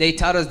 that they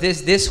taught us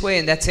this way,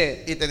 and that's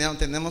it. Y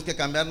tenemos que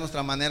cambiar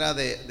nuestra manera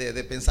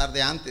de pensar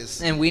de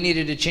antes. And we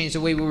needed to change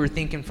the way we were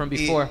thinking from Y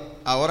before.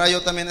 ahora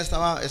yo también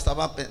estaba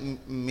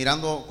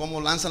mirando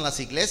cómo lanzan las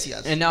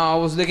iglesias. And now I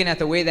was looking at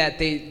the way that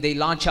they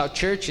launch out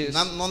churches.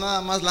 No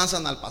nada más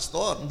lanzan al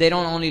pastor, They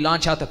don't only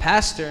launch out the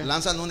pastor,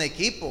 lanzan un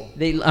equipo.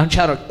 they launch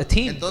out a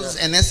team.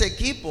 Entonces en ese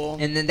equipo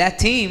And then that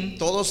team,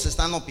 todos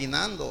están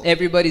opinando,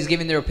 everybody's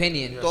giving their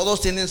opinion.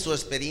 todos tienen su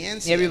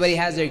experiencia, Everybody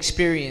has their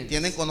experience.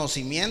 tienen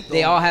conocimiento.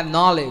 They all have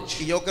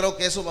knowledge. Y yo creo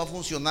que eso va a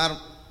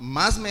funcionar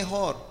más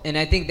mejor And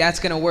I think that's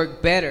going to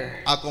work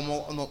better a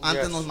como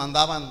antes nos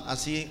mandaban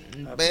así,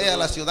 ve a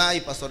la ciudad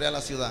y pastorea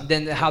la ciudad.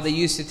 than how they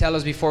used to tell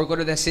us before, go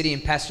to that city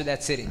and pastor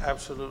that city.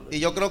 Absolutely.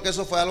 Y yo creo que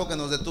eso fue algo que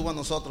nos detuvo a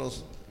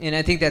nosotros. And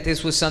I think that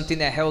this was something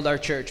that held our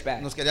church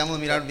back. Nos queríamos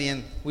mirar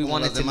bien We como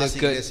wanted las to demás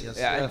look good iglesias.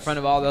 in front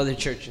of all the other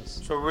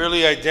churches. So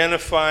really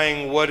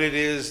identifying what it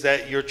is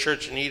that your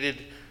church needed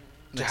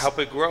to help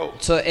it grow.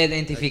 So,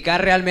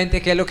 identificar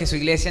realmente qué es lo que su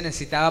iglesia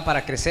necesitaba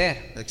para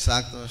crecer.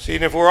 Exacto. See,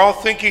 and if we're all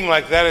thinking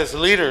like that as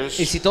leaders,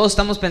 Y si todos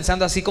estamos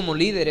pensando así como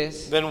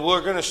líderes, then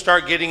we're going to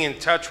start getting in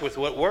touch with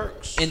what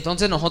works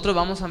entonces nosotros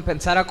vamos a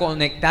empezar a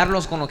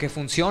conectarlos con lo que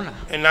funciona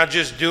and not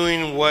just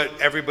doing what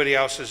everybody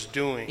else is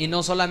doing. y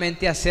no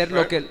solamente hacer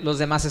lo que los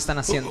demás están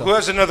haciendo. Who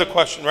has another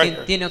question? Right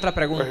here. Tiene otra Right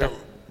pregunta.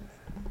 here.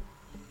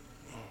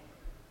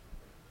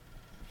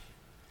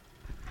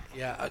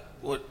 Yeah.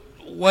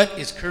 What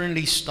is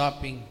currently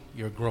stopping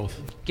your growth?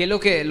 ¿Qué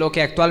es lo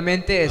que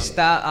actualmente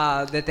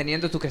está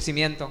deteniendo tu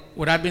crecimiento?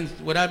 What I've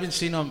been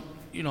seeing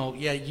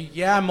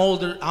I'm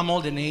older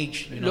in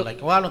age, Look-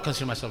 like, well, I don't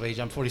consider myself age.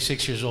 I'm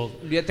 46 years old.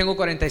 Yo tengo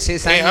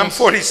 46 Hey, I'm años.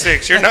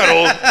 46. You're not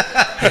old.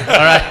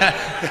 All right.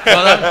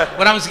 Well,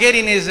 what I'm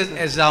getting is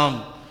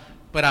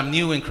but I'm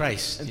new in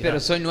Christ. Pero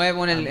soy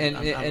nuevo en el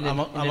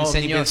I'm Señor.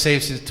 only been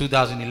saved since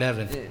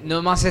 2011.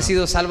 No más he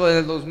sido salvo desde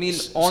el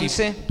 2011,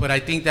 See, but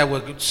I think that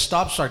what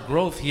stops our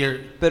growth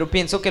here, pero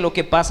pienso que lo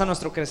que pasa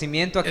nuestro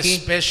crecimiento aquí,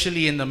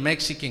 especially in the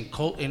Mexican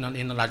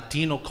in the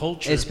Latino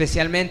culture,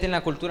 especialmente en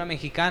la cultura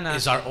mexicana,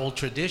 is our old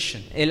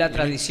tradition. es la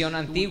tradición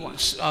antigua.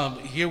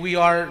 Here we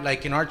are,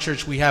 like in our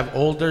church, we have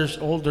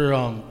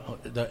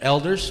the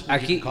elders, we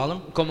Aquí, can call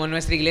them, como en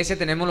nuestra iglesia,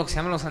 tenemos lo que se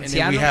llaman los and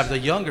then we have ancianos the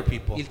younger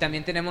people. y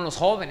también tenemos los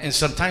And jóvenes.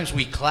 sometimes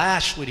we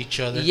clash with each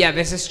other Y a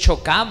veces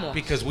chocamos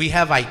because we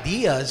have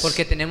ideas,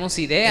 porque tenemos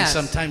and ideas.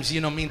 sometimes,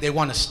 they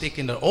want to stick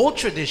in the old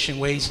tradition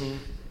ways,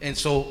 and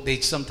so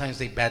sometimes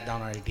they bat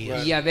down our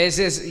ideas. Y a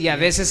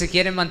veces se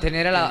quieren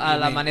mantener a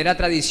la manera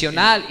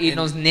tradicional y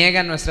nos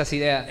niegan nuestras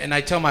ideas. And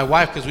I tell my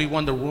wife, because we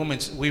run the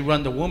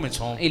women's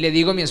home, Y le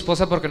digo a mi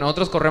esposa porque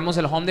nosotros corremos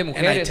el home de and I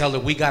mujeres tell her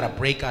we gotta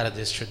break out of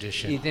this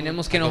tradition. y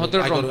tenemos que I go,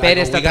 nosotros I go, romper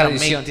we esta gotta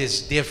tradición. make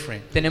this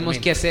different. Tenemos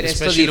que hacer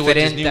esto especially with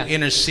this diferente. new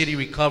inner city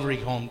recovery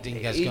home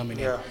thing that's coming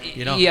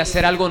in. Y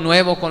hacer algo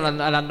nuevo con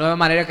la nueva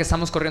manera que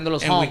estamos corriendo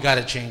los And we homes.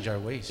 gotta change our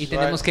ways. Y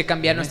tenemos que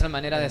cambiar nuestra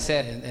manera de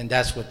ser, And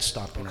that's what's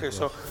stopping Okay, our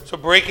so growth.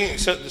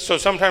 so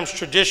sometimes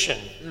tradition.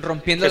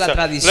 rompiendo la Can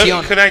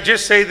tradición. I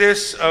just say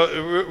this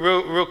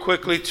real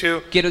quickly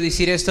too? Quiero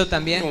decir esto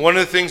también. One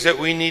of the things that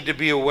we need to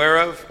be aware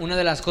of Una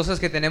de las cosas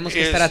que tenemos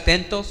que is estar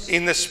atentos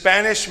in the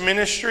Spanish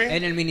ministry,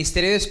 en el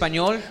ministerio de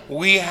español,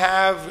 we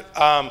have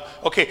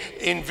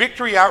in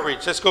Victory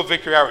Outreach. Let's go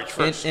Victory Outreach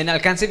first. en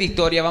Alcance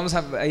Victoria, vamos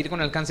a ir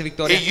con Alcance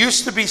Victoria. It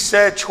used to be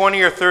said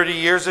 20 or 30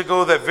 years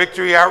ago that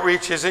Victory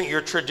Outreach isn't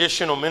your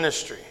traditional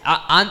ministry.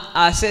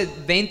 Hace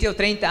 20 o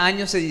 30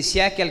 años se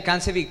decía que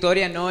Alcance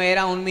Victoria no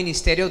era un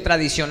ministerio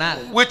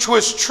tradicional. Which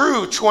was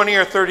true 20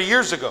 or 30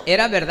 years ago.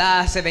 Era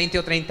verdad hace 20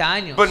 o 30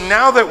 años. But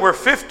now that we're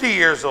 50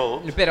 years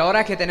old, Pero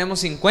ahora que tenemos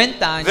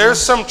 50 there's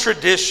años, some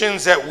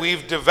traditions that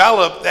we've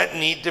developed that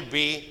need to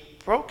be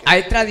broken.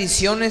 hay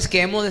tradiciones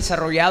que hemos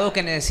desarrollado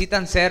que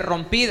necesitan ser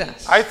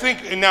rompidas. I think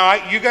now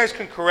you guys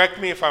can correct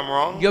me if I'm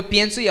wrong. Yo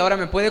pienso, y ahora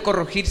me puede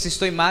corregir si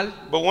estoy mal,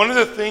 But one of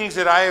the things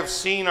that I have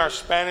seen our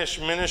Spanish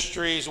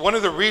ministries, one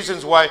of the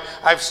reasons why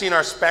I've seen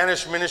our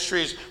Spanish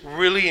ministries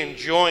really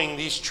enjoying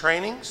these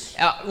trainings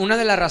una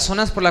de las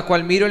razones por la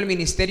cual miro el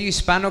ministerio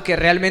hispano que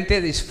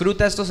realmente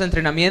disfruta estos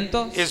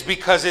entrenamientos is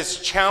because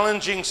it's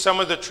challenging some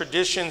of the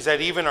traditions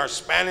that even our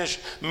Spanish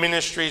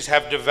ministries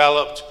have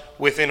developed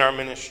within our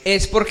ministry.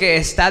 es porque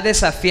está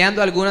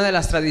desafiando algunas de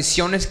las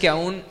tradiciones que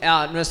aún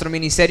nuestro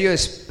ministerio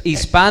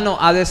hispano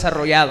ha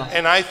desarrollado.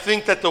 And I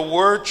think that the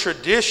word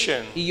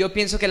tradition, Y yo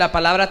pienso que la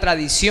palabra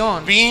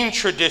tradición, being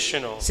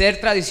traditional, ser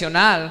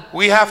tradicional,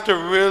 we have to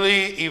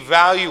really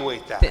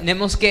evaluate that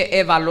tenemos que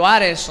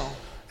evaluar eso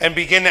and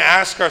begin to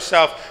ask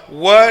ourselves,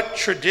 what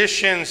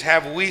traditions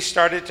have we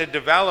started to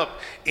develop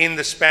in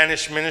the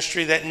Spanish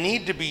ministry that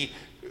need to be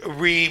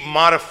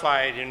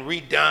remodified and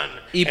redone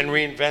and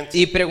reinvented?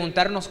 y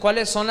preguntarnos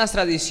cuáles son las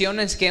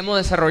tradiciones que hemos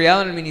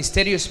desarrollado en el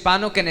ministerio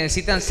hispano que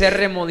necesitan ser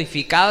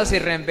remodificadas y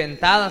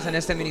reinventadas en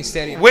este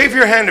ministerio. Wave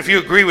your hand if you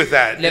agree with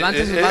that.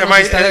 Levante sus Am manos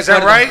si está de is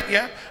that acuerdo. right?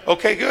 Yeah.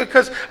 Okay, good.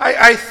 Because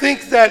I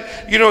think that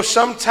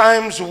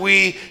sometimes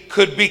we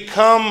could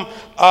become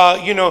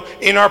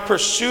in our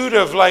pursuit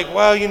of like,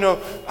 well,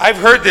 I've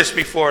heard this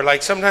before.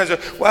 Like sometimes,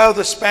 well,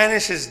 the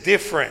Spanish is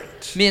different.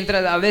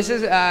 Mientras a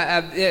veces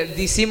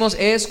decimos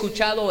he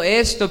escuchado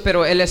esto,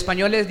 pero el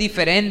español es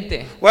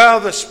diferente.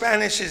 Well, the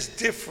Spanish is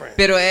different.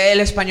 Pero el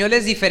español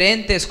es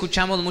diferente,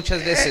 escuchamos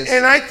muchas veces.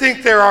 And I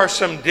think there are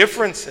some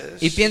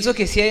differences. Y pienso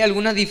que sí hay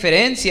algunas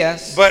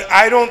diferencias, But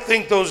I don't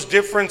think those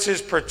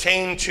differences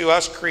pertain to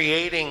us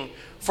creating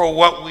for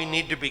what we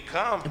need to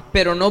become.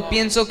 pero no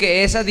pienso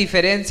que esas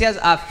diferencias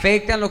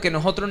afectan lo que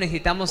nosotros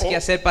necesitamos que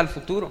hacer para el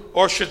futuro.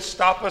 Or should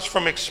stop us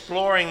from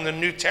exploring the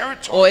new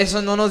territory. O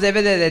eso no nos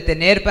debe de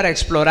detener para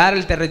explorar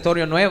el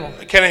territorio nuevo.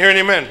 Can I hear an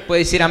amen?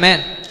 Puede decir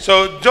amén.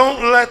 So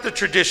don't let the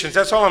traditions,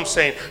 that's all I'm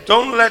saying.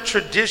 Don't let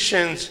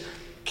traditions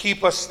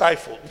keep us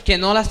stifled. Que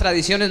no las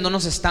tradiciones no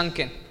nos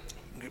estanquen.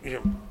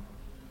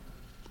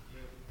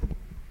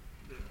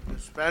 The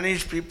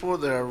Spanish people,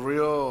 they're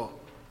real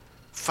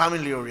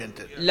family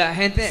oriented. La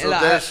gente, So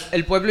there's-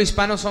 el pueblo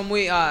hispano son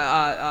muy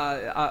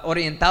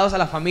orientados a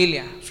la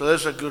familia. So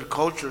there's a good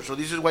culture. So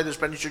this is why the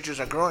Spanish churches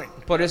are growing.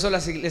 Por eso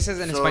las iglesias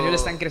en español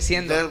están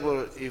creciendo.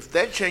 If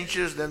that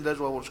changes, then that's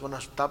what's going to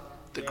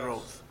stop the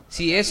growth.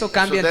 Si eso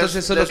cambia, So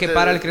entonces eso es lo que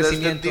para el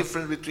crecimiento. That's the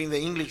difference between the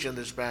English and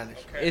the Spanish.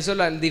 Eso es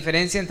la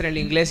diferencia entre el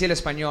inglés y el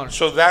español.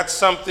 So that's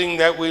something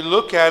that we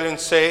look at and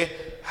say,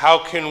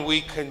 how can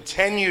we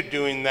continue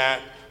doing that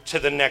to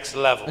the next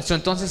level?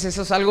 Entonces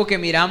eso es algo que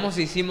miramos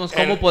y decimos,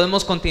 ¿cómo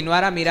podemos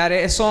continuar a mirar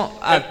eso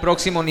al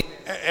próximo nivel?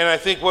 And I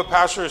think what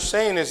Pastor is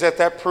saying is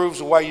that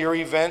proves why your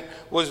event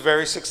was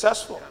very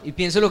successful. Y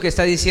pienso lo que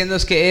está diciendo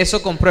es que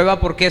eso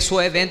comprueba por qué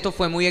su evento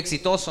fue muy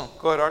exitoso.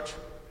 Go ahead, Arch.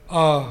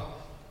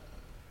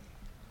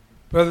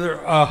 Brother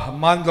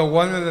Armando,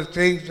 one of the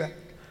things that,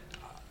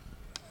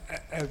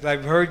 as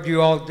I've heard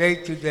you all day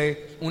today,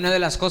 Una de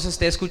las cosas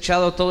que he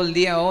escuchado todo el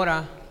día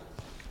ahora,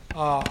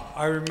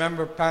 I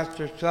remember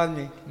Pastor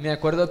Sonny me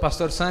acuerdo del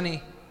Pastor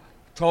Sonny,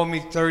 told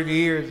me 30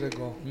 years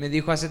ago. me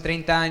dijo hace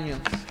 30 años,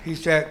 He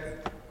said,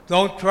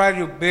 don't try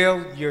to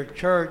build your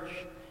church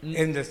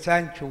in the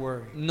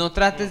sanctuary. no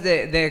trates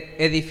de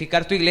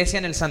edificar tu iglesia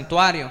en el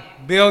santuario,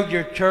 Build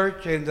your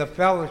church in the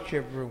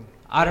fellowship room.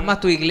 arma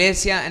tu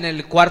iglesia en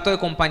el cuarto de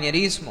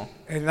compañerismo.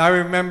 And I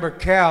remember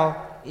Cal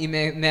Y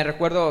me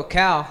recuerdo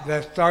Cal,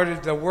 that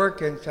started the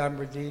work in San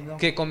Bernardino.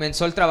 que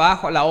comenzó el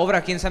trabajo, la obra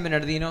aquí en San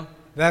Bernardino.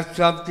 That's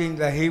something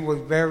that he was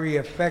very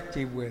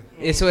effective with.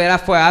 Eso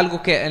fue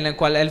algo en el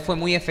cual él fue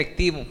muy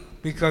efectivo,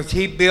 Because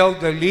he built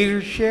the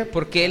leadership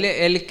porque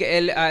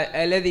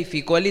él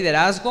edificó el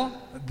liderazgo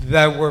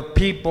that were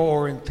people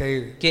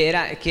oriented. que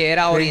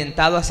era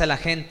orientado hacia la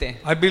gente.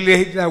 I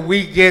believe that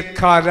we get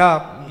caught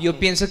up Yo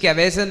pienso que a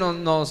veces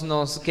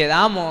nos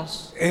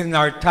quedamos in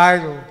our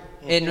title,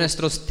 en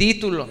nuestros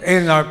títulos,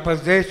 in our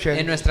position,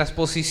 en nuestras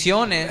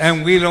posiciones,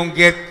 and we don't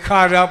get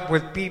caught up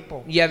with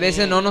people. y a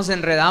veces no nos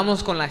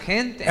enredamos con la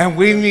gente. And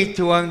we need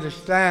to Y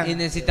understand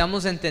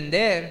necesitamos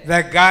entender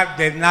that God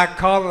did not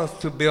call us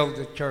to build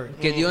the church.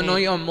 que Dios no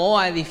llamó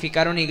a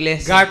edificar una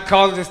iglesia. God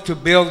called us to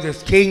build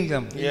His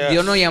kingdom. Yes.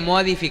 Dios no llamó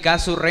a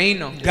edificar su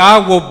reino.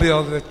 God will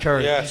build the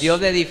church. Yes.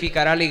 Dios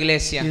edificará la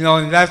iglesia. You know,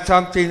 and that's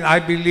something I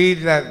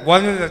believe that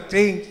one of the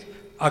things,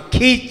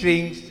 key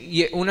things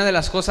Y una de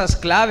las cosas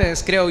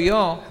claves, creo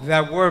yo,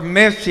 that we're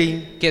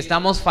missing, que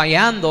estamos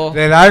fallando,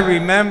 that I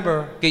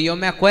remember que yo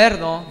me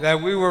acuerdo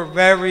that we were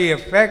very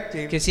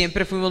effective, que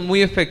siempre fuimos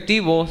muy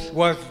efectivos,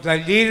 was the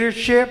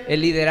leadership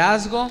el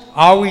liderazgo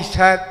always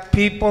had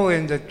people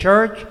in the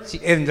church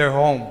in their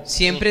home.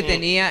 siempre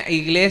tenía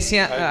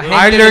iglesia, I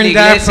gente de la learned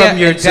that iglesia from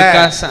your en su dad.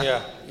 casa.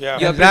 Yeah.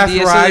 Yo And that's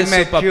aprendí where I eso de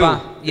met su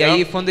papá. you. Y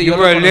ahí fue donde You yo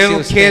lo were a conocí a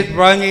little usted. kid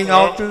running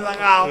all through the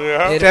house,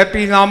 Yeah.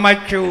 stepping on my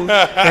shoes.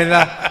 And,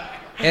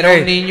 Era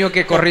hey, un niño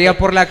que corría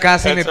por la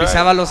casa y me That's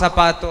pisaba los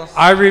zapatos.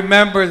 I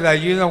remember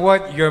that, you know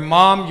what, your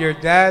mom, your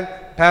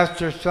dad,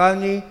 Pastor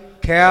Sonny,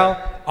 Cal,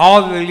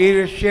 all the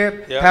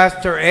leadership, Yeah.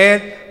 Pastor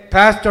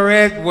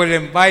Ed would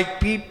invite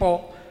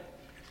people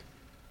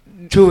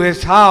to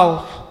his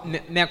house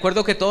Me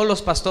acuerdo que todos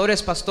los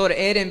pastores, Pastor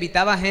Ed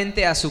invitaba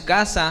gente a su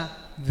casa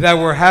that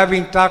were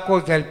having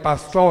tacos del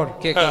pastor.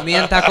 que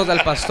comían tacos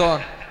del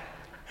pastor.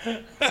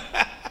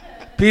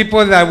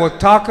 People that would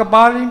talk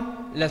about him,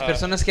 Las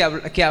personas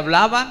que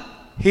hablaban,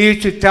 he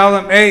used to tell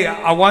them, hey,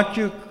 I want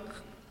you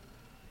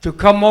to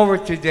come over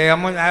today.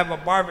 I'm going to have a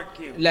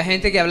barbecue. la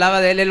gente que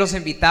hablaba de él los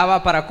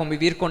invitaba para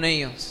convivir con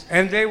ellos.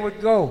 And they would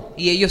go.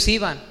 Y ellos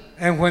iban.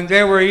 And when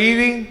they were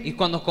eating, Y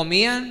cuando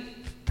comían,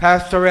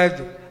 Pastor Ed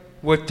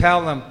would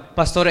tell them,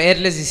 Pastor Ed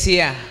les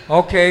decía,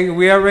 okay,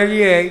 we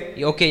already ate.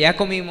 y, ok, ya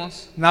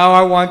comimos, Now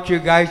I want you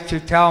guys to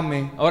tell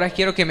me, ahora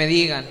quiero que me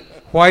digan,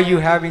 why you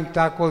having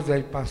tacos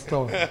del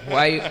pastor?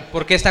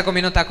 ¿por qué está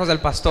comiendo tacos del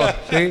pastor?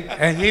 See?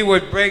 And he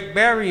would break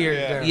barriers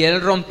there. Y él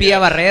rompía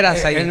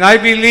barreras ahí. And I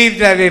believe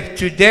that if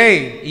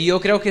today, Y yo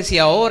creo que si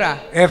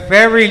ahora, if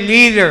every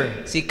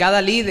leader, si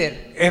cada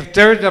líder, if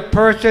there's a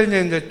person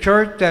in the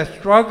church that's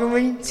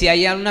struggling, si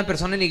hay una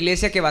persona en la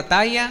iglesia que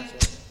batalla,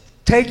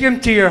 take him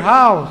to your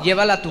house.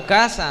 llévala a tu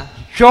casa,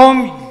 Show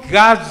him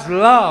God's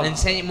love.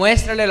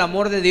 muéstrale el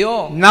amor de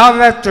Dios. Now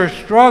that they're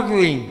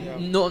struggling,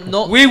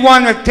 No, we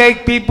want to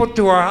take people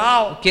to our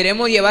house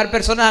queremos llevar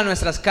personas a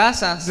nuestras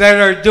casas that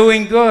are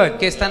doing good.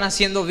 que están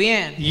haciendo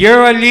bien.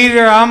 You're a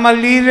leader, I'm a Tú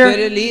leader.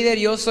 eres líder,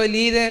 yo soy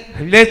líder.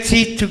 Let's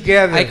eat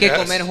together. Hay que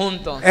comer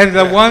juntos. And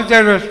the ones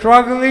that are Y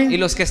struggling,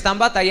 los que están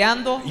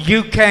batallando,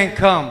 you can't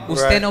come.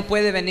 usted no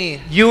puede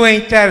venir. You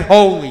ain't that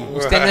holy.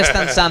 Usted no es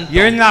tan santo.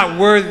 You're not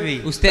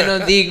worthy. Usted no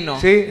es digno.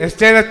 See,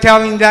 instead of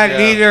telling that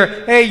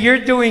leader, hey, you're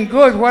doing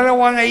good, what I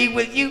want to eat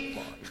with you?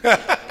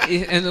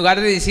 Y en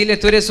lugar de decirle,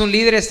 tú eres un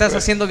líder, estás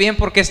haciendo bien,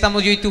 ¿por qué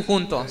estamos yo y tú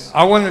juntos?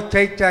 I want to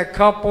take that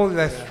couple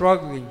that's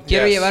struggling.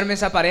 Quiero Yes. llevarme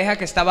esa pareja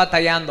que está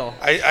batallando.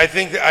 I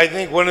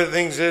think one of the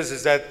things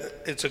is that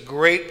it's a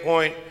great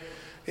point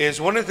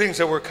is one of the things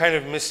that we're kind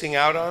of missing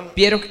out on.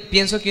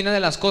 Pienso que una de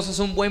las cosas,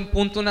 un buen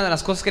punto, una de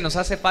las cosas que nos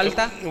hace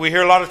falta, We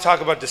hear a lot of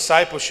talk about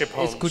discipleship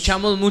homes.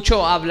 escuchamos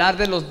mucho hablar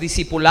de los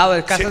discipulados,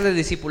 de casas de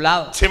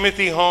discipulados,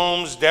 Timothy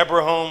homes,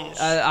 Deborah homes.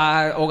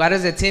 a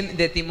hogares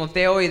de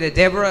Timoteo y de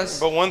Deborah.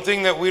 But one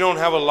thing that we don't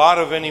have a lot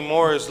of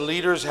anymore is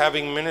leaders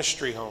having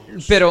ministry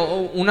homes.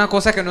 Pero una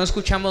cosa que no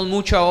escuchamos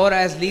mucho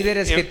ahora es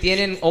líderes que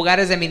tienen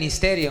hogares de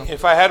ministerio.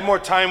 If I had more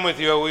time with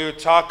you, we would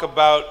talk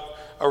about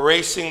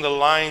erasing the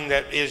line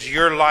that is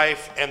your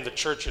life and the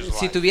church's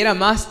Si life. tuviera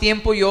más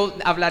tiempo, yo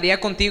hablaría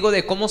contigo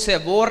de cómo se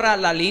borra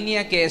la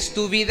línea que es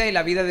tu vida y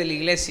la vida de la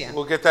iglesia.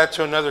 We'll get that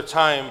to another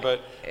time, but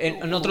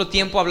En otro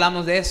tiempo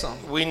hablamos de eso.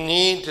 we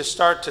need to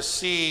start to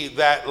see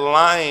that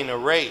line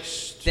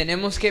erased,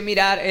 Tenemos que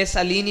mirar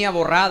esa línea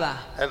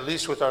borrada, at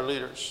least with our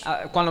leaders.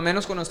 cuando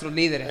menos con nuestros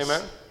líderes.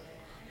 Amen.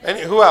 And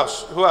who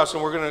else? Who else?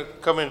 And we're going to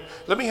come in.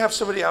 Let me have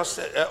somebody else.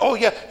 Oh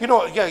yeah, you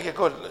know, yeah,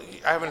 go ahead.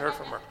 I haven't heard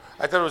from her.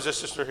 I thought it was this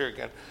sister here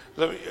again.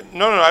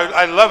 No,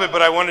 I love it,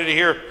 but I wanted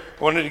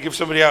to give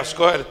somebody else.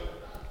 Go ahead.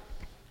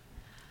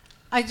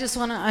 I just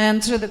want to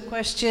answer the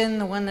question,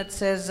 the one that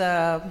says,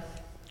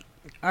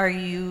 are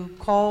you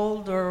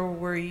called or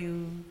are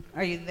you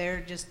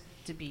there just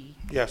to be,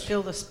 Yes.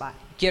 fill the spot?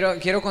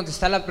 Quiero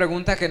contestar la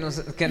pregunta que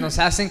nos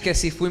hacen, que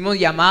si fuimos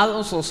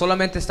llamados o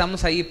solamente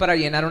estamos ahí para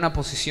llenar una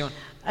posición.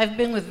 I've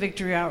been with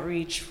Victory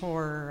Outreach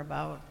for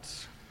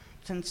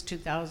since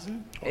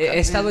 2000. He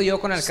estado yo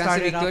con Alcance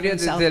Started off Victoria in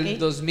desde Southgate. el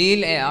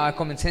 2000,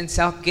 comencé en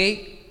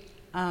Southgate.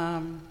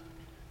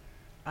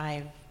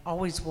 I've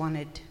always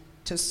wanted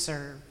to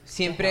serve.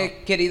 Siempre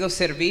he querido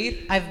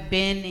servir. I've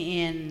been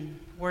in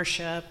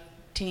worship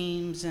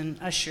teams and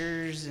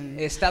ushers and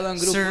He estado en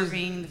grupos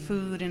serving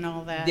food and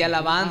all that. de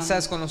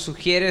alabanzas con los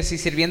sugieres y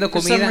sirviendo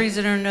For some comida.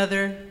 reason or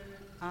another,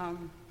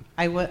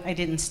 I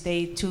didn't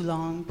stay too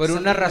long. Por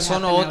una Something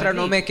razón u happened, I otra would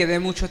no leave. me quedé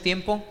mucho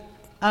tiempo.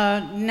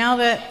 Now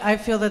that I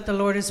feel that the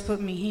Lord has put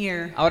me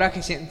here, Ahora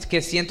que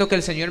siento que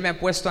el Señor me ha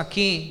puesto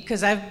aquí,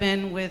 because I've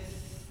been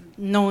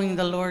knowing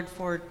the Lord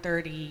for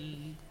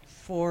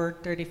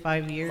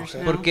 35 years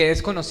now. porque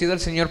es conocido el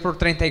Señor por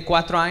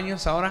 34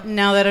 años ahora.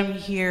 Now that I'm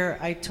here,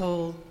 I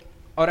told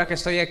Ahora que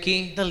estoy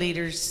aquí, the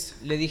leaders,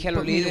 le dije a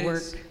los put me to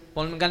líderes, work.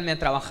 pónganme a I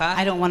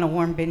trabajar. don't want to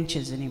warm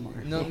benches anymore.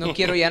 No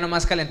quiero ya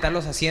nomás calentar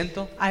los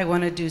asientos. I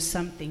want to do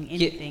something,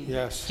 anything.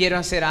 Yes. Quiero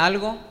hacer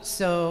algo.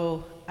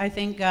 So I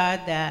thank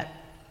God that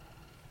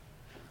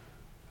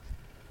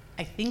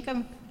I think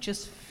I'm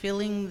just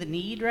feeling the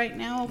need right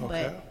now, Okay.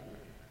 but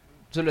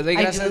So, le doy I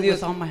gracias do a it Dios.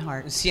 with all my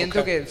heart.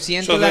 Siento Okay.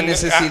 siento So la then,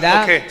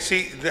 necesidad. okay,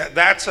 see,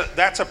 that's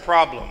a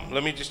problem.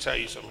 Let me just tell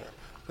you something.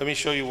 Let me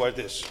show you why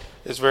this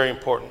is very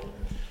important.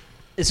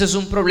 Eso es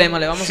un problema.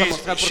 Le vamos a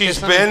mostrar por qué She's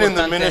es tan been in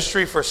the importante.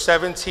 ministry for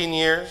 17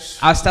 years.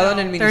 Ha estado en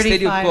el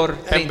ministerio 35. por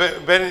And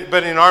 30.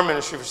 been in our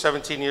ministry for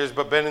 17 years,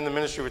 but been in the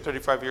ministry for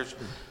 35 years.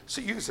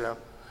 So you sit down.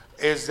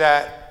 Is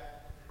that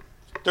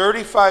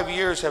 35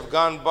 years have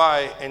gone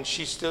by and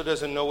she still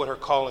doesn't know what her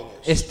calling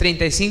is.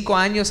 35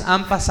 años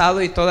han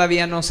pasado y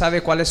todavía no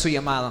sabe cuál es su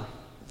llamado.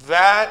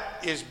 That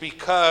is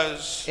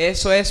because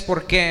Eso es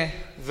porque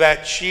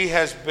that she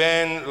has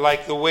been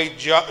like the way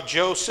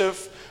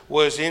Joseph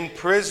was in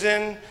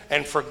prison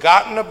and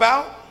forgotten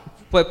about.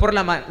 fue por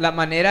la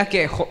manera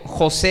que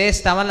José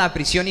estaba en la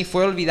prisión y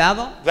fue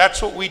olvidado.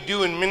 That's what we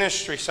do in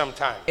ministry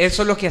sometimes.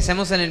 Eso es lo que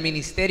hacemos en el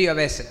ministerio a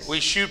veces. We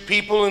shoot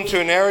people into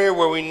an area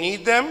where we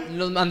need them.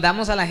 Los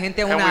mandamos a la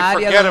gente a And we una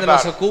área forget donde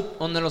about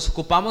donde los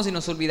ocupamos y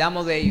nos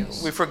olvidamos de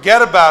ellos. We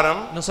forget about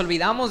them. Nos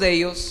olvidamos de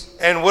ellos.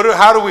 And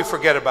how do we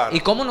forget about ¿Y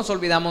them? cómo nos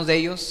olvidamos de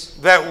ellos?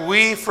 That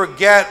we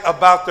forget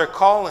about their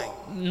calling.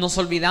 Nos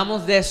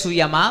olvidamos de su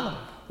llamado.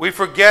 We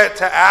forget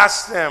to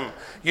ask them,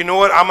 you know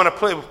what, I'm going to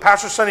play.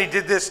 Pastor Sonny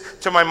did this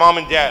to my mom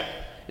and dad.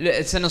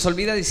 Se nos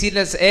olvida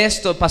decirles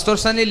esto. Pastor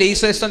Sandy le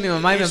hizo esto a mi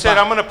mamá y He mi said,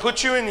 I'm papá. going to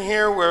put you in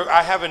here where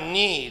I have a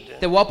need.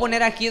 Te voy a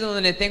poner aquí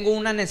donde tengo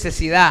una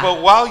necesidad.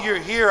 But while you're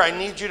here, I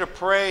need you to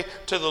pray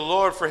to the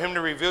Lord for him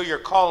to reveal your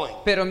calling.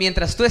 Pero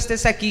mientras tú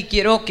estés aquí,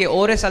 quiero que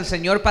ores al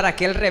Señor para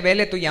que Él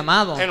revele tu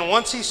llamado. And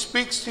once he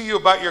speaks to you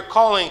about your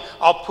calling,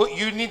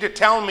 you need to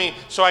tell me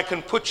so I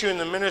can put you in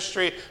the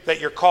ministry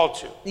that you're called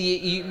to.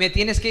 Y me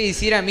tienes que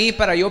decir a mí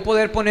para yo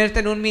poder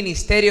ponerte en un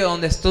ministerio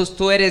donde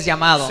tú eres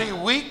llamado. See,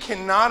 we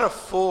cannot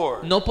afford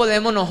No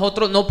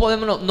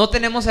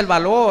tenemos el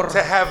valor to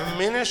have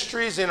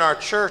ministries in our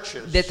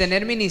churches de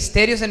tener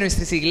ministerios en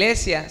nuestras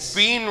iglesias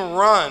being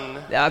run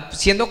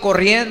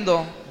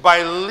corriendo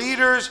by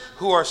leaders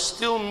who are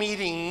still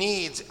meeting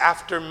needs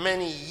after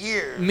many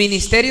years.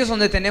 ministerios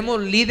donde tenemos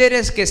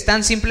líderes que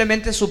están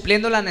simplemente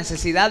supliendo la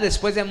necesidad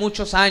después de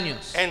muchos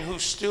años And who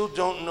still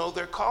don't know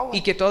their calling.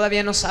 y que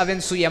todavía no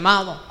saben su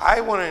llamado. I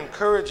want to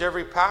encourage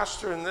every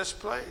pastor in this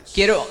place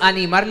Quiero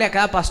animarle a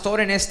cada pastor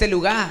en este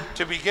lugar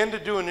to begin to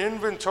do an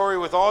inventory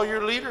with all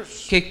your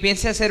leaders que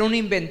piense hacer un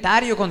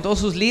inventario con todos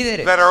sus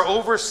líderes that are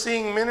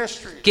overseeing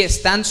ministries que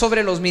están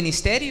sobre los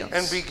ministerios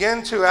and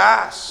begin to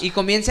ask, y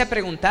comience a do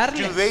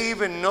preguntarles, they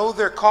even know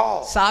their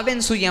call?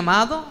 ¿saben su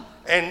llamado?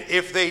 And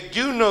if they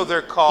do know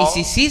their Y call,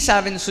 si sí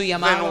saben su then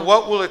llamado,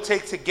 what will it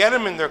take to get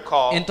them in their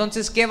call?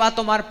 entonces ¿qué va a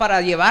tomar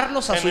para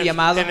llevarlos a su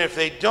llamado? And if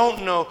they don't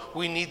know,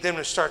 we need them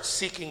to start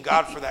seeking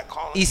God for that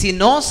calling. Y si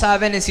no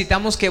saben,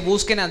 necesitamos que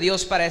busquen a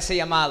Dios para ese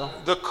llamado.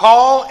 The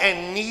call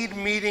and need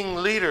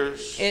meeting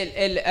leaders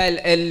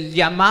El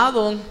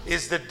llamado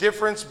is the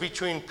difference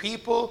between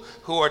people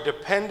who are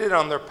dependent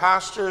on their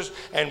pastors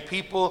and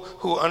people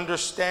who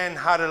understand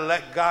how to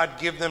let God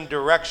give them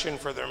direction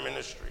for their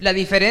ministry. La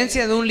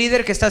diferencia de un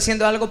líder que está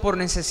haciendo algo por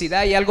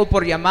necesidad y algo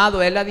por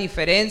llamado es la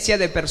diferencia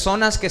de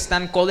personas que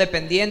están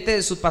codependientes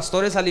de sus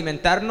pastores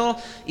alimentarnos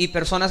y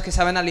personas que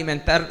saben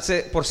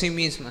alimentarse por sí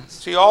mismas.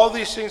 See, all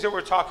these things that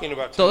we're talking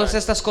about Todas tonight,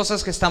 estas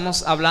cosas que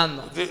estamos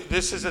hablando.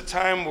 this is a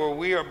time where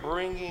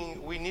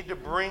we need to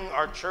bring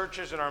our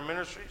churches and our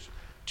ministries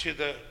to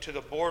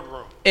the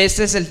boardroom.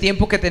 Este es el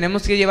tiempo que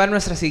tenemos que llevar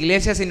nuestras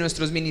iglesias y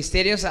nuestros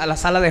ministerios a la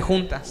sala de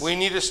juntas. We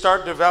need to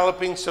start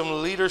developing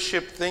some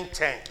leadership think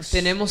tanks.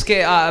 Tenemos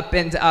que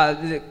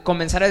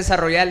comenzar a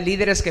desarrollar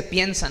líderes que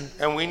piensan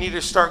And we need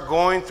to start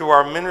going through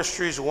our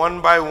ministries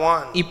one by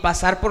one. y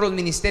pasar por los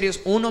ministerios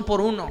uno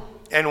por uno.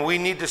 And we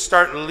need to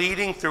start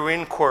leading through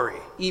inquiry,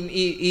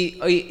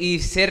 Y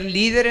ser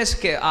líderes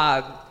que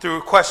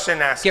through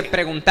question asking.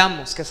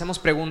 preguntamos, que hacemos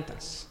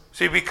preguntas.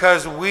 See,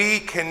 because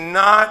we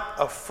cannot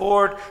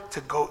afford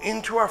to go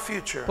into our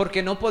future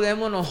Porque no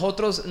podemos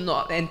nosotros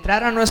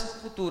entrar a nuestro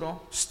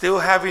futuro still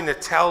having to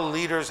tell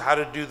leaders how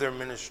to do their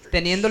ministry.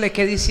 teniéndole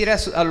que decir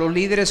a los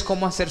líderes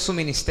cómo hacer su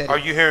ministerio.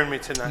 Are you hearing me ¿Me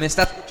tonight?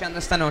 está escuchando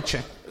esta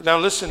noche? Now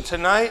listen,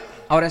 tonight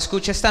Ahora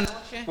escucha esta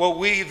noche. what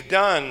we've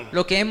done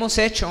Lo que hemos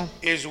hecho,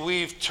 is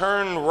we've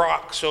turned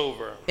rocks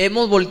over.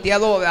 hemos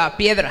volteado a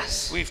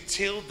piedras. We've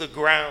tilled the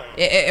ground.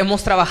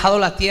 Hemos trabajado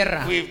la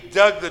tierra. We've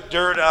dug the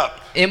dirt up.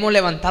 Hemos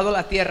levantado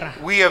la tierra.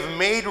 We have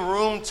made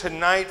room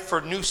tonight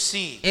for new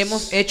seeds.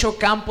 Hemos hecho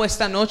campo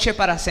esta noche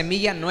para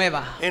semilla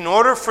nueva. In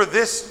order for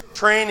this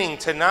training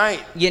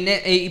tonight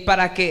Y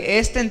para que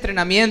este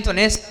entrenamiento en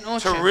esta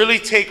noche, to really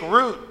take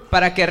root,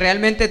 para que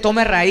realmente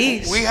tome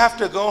raíz, we have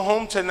to go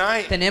home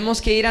tonight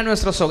tenemos que ir a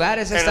nuestros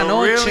hogares esta and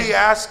noche really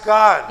ask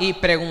God, y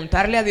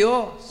preguntarle a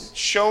Dios,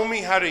 show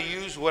me how to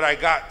use what I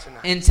got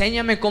tonight.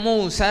 enséñame cómo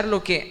usar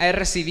lo que he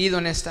recibido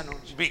en esta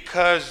noche.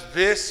 Because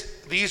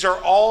these are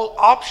all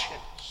options.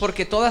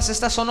 Porque todas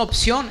estas son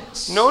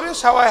opciones.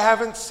 Notice how I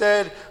haven't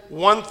said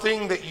one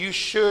thing that you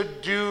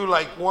should do,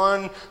 like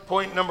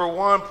point number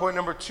 1, point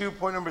number 2,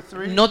 point number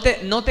 3.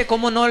 Note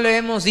cómo no le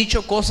hemos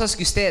dicho cosas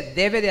que usted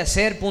debe de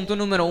hacer, punto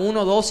número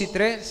 1, 2 y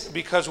 3.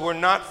 Because we're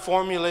not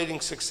formulating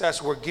success,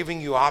 we're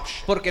giving you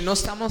options. Porque no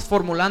estamos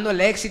formulando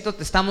el éxito,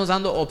 te estamos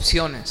dando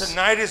opciones.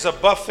 Tonight is a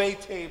buffet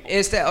table.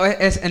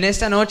 En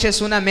esta noche es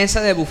una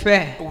mesa de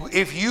buffet.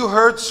 If you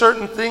heard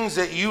certain things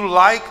that you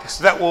like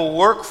that will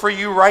work for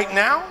you right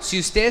now, Si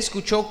usted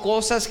escuchó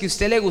cosas que a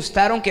usted le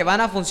gustaron que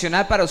van a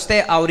funcionar para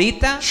usted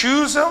ahorita,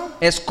 choose them,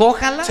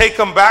 escójalas, take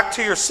them back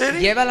to your city,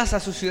 llévalas a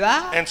su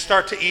ciudad and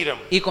start to eat them,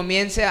 y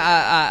comience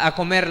a and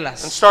comerlas,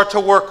 start to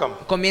work them.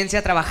 comience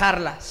a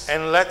trabajarlas.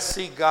 And let's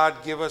see God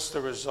give us the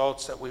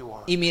results that we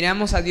want. Y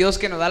miramos a Dios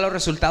que nos da los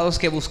resultados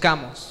que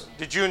buscamos.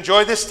 Did you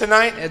enjoy this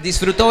tonight?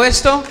 ¿Disfrutó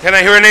esto? Can I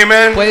hear an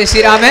amen? ¿Puede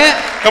decir amén?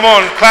 Come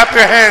on, clap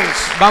your hands.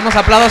 Vamos,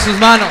 aplauda sus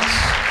manos.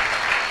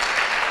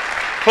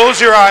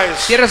 Close your eyes.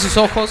 Cierre sus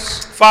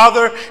ojos.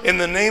 Father, in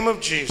the name of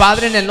Jesus,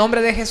 Padre, en el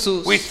nombre de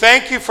Jesús, we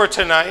thank you for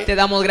tonight, te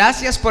damos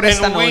gracias por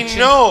esta and we noche.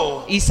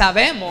 know Y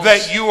sabemos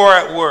that you are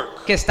at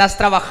work. que estás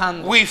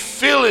trabajando. We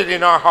feel it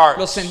in our hearts.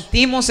 Lo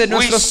sentimos en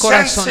nuestros We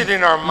sense corazones. it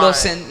in our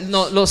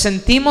Lo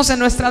sentimos en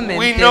nuestras We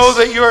mentes. know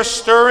that you are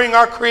stirring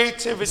our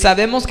creativity.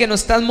 Sabemos que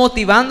nos estás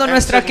motivando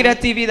nuestra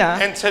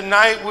creatividad. And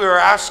tonight we are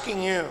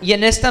asking you Y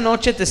en esta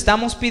noche te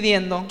estamos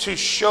pidiendo to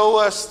show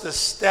us the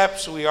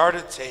steps we are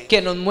to take.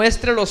 que nos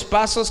muestre los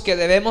pasos que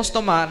debemos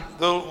tomar.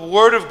 The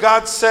Word of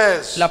God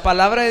says La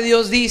palabra de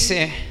Dios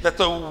dice that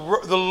the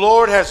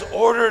Lord has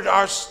ordered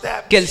our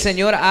steps. que el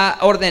Señor ha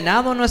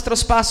ordenado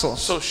nuestros pasos.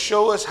 So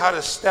show us how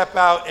to step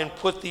out and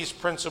put these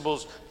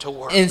principles to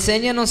work.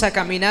 Enséñanos a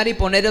caminar y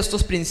poner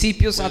estos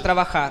principios a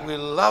trabajar. We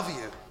love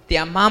you Te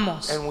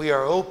amamos and we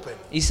are open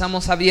y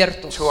estamos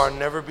abiertos to our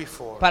never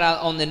before. para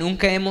donde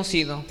nunca hemos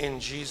ido. In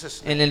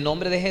Jesus' name. En el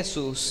nombre de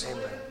Jesús.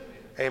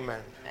 Amen.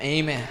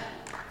 Amén.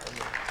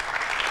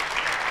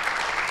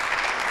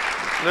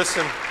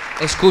 Listen,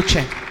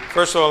 Escuche.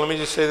 first of all, let me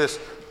just say this.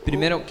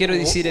 Primero quiero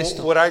decir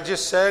esto. What I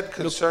just said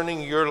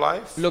concerning your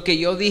life, Lo que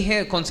yo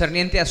dije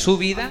concerniente a su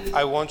vida,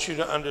 I want you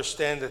to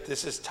understand that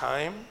this is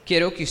time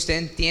quiero que usted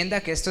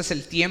entienda que esto es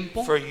el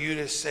tiempo. for you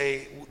to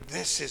say,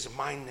 this is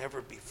my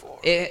never before.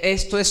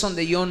 Esto es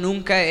donde yo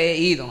nunca he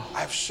ido.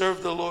 I've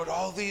served the Lord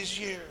all these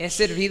years, He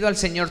servido al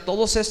Señor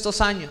todos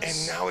estos años.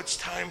 and now it's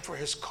time for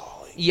His calling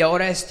Y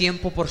ahora es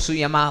tiempo por su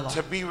llamado.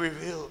 to be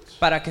revealed.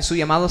 Para que su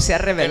llamado sea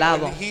And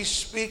revelado. when He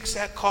speaks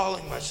that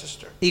calling, my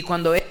sister, Y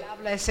cuando Él habla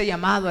habla ese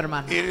llamado,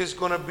 hermano. It is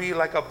going to be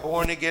like a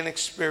born again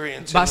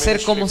experience. Va a in ser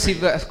ministry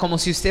for you. como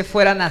si usted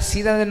fuera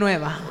nacida de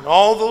nueva. And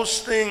all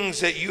those things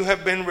that you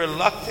have been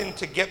reluctant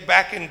to get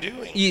back and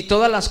doing. Y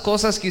todas las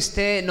cosas que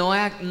usted no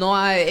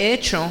ha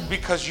hecho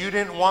Because you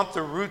didn't want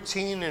the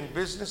routine and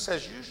business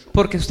as usual.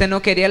 porque usted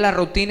no quería la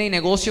rutina y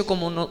negocio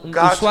como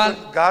usual.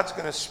 God's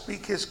going to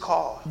speak His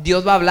call.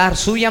 Dios va a hablar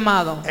su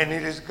llamado And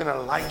it is going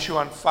to light you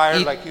on fire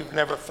Y- like you've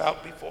never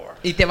felt before.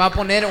 y te va a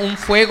poner un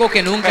fuego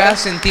que nunca has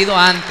sentido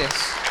antes.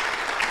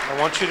 I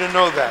want you to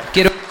know that.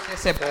 Quiero que usted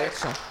sepa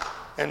eso.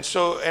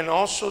 And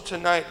also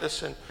tonight,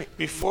 listen,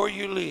 before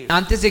you leave,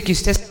 Antes de que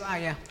usted se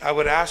vaya, I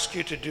would ask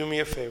you to do me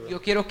a favor.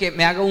 yo quiero que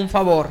me haga un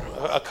favor,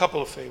 A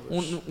couple of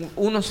favors.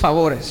 unos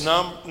favores.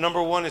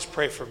 Number one is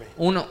pray for me.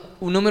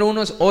 Número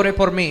uno es ore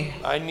por mí.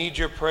 I need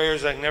your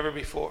prayers like never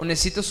before.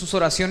 Necesito sus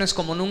oraciones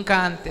como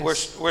nunca antes.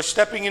 We're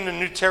stepping into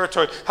new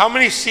territory. How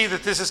many see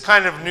that this is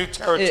kind of new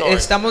territory?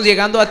 Estamos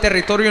llegando a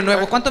territorio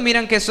nuevo. ¿Cuánto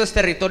miran que eso es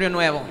territorio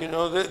nuevo? You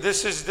know,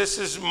 this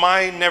is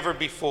my never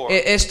before.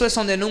 Esto es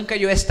donde nunca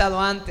yo he estado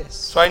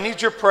antes. So I need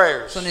your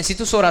prayers. So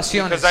necesito sus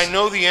oraciones. Because I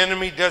know the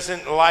enemy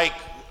doesn't like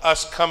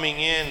us coming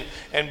in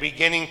and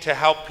beginning to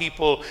help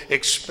people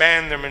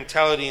expand their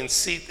mentality and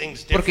see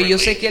things Porque yo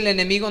sé que differently. el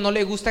enemigo no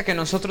le gusta que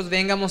nosotros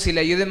vengamos y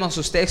le ayudemos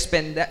a usted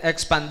a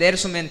expandir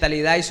su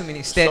mentalidad y su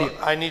ministerio.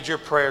 So I need your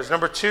prayers.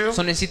 Number two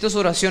So necesito su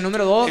oración.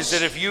 Número is 2,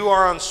 that if you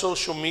are on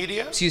social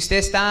media, si usted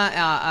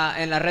está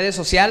en las redes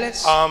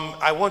sociales,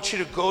 I want you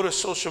to go to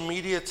social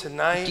media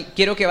tonight.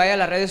 quiero que vaya a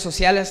las redes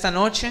sociales esta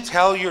noche,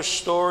 Tell your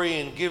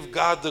story and give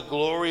God the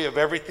glory of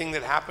everything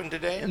that happened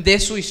today. de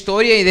su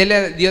historia y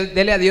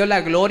dele a Dios la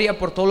gloria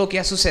por todo lo que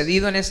ha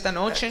sucedido en esta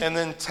noche. And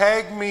then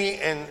tag me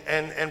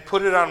and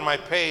put it on my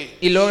page.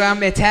 Y luego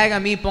me tag a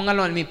mí,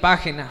 póngalo en mi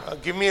página.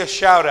 Give me a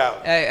shout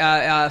out.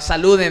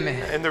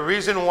 Salúdeme. And the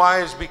reason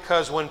why is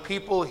because when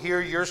people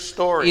hear your Y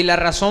story, la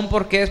razón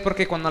por qué es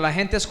porque cuando la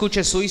gente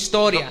escuche su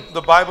historia,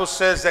 the Bible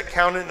says that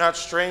count it not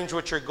strange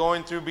what you're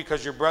going through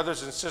because your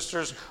brothers and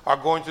sisters are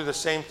going through the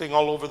same thing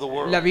all over the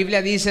world. la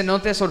Biblia dice, no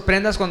te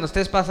sorprendas cuando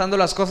estés pasando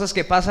las cosas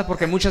que pasan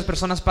porque muchas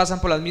personas pasan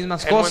por las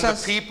mismas And when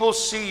cosas. the people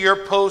see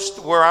your post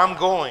where I'm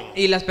going,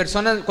 Y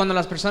cuando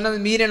las personas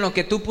miren lo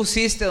que tú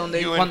pusiste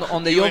donde you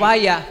yo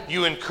vaya,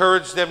 you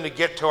encourage them to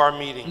get to our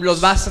meetings. los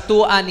vas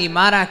tú a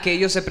animar a que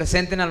ellos se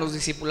presenten a los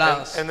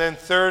discipulados. And then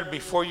third,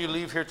 before you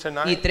leave here Y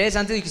tonight, 3,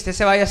 antes de que usted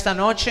se vaya esta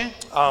noche,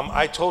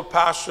 I told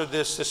Pastor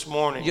this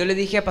morning, yo le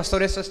dije a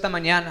Pastor esto esta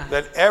mañana,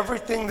 that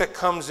everything that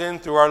comes in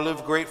through our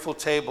Live Grateful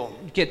table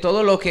que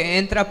todo lo que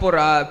entra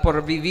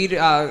por vivir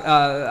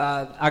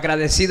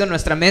agradecido en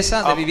nuestra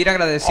mesa, de vivir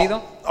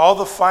agradecido, all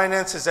the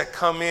finances that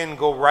come in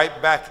go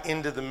right back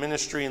into the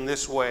ministry in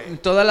this way.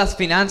 todas las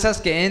finanzas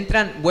que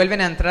entran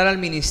vuelven a entrar al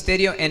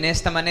ministerio en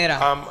esta manera.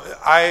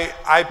 I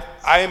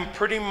am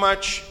pretty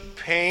much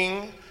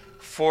paying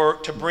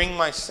to bring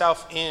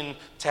myself in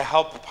to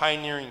help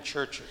pioneering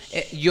churches.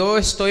 Yo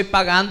estoy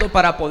pagando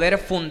para poder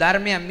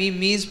fundarme a mí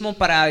mismo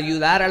para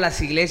ayudar a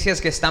las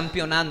iglesias que están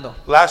pionando.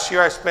 Last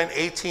year I spent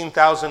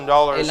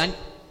 $18,000 El año-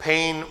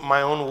 paying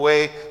my own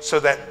way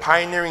so that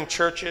pioneering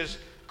churches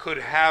could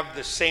have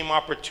the same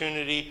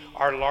opportunity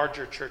our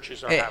larger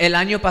churches are having. El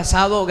año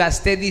pasado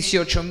gasté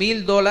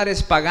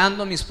 $18,000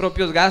 pagando mis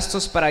propios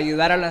gastos para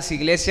ayudar a las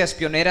iglesias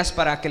pioneras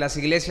para que las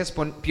iglesias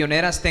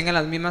pioneras tengan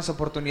las mismas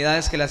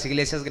oportunidades que las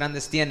iglesias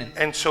grandes tienen.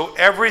 And so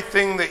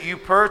everything that you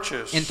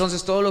purchase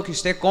Entonces todo lo que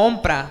usted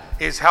compra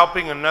is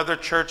helping another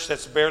church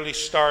that's barely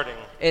starting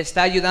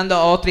está ayudando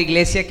a otra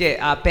iglesia que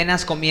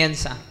apenas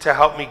comienza to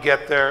help me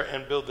get there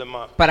and build them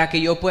up. para que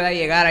yo pueda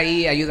llegar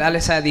ahí y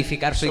ayudarles a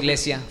edificar su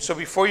iglesia. So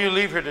before you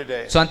leave here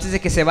today, So antes de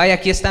que se vaya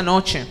aquí esta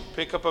noche,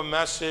 pick up a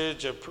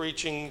message, a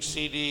preaching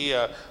CD,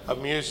 a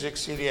music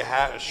CD, a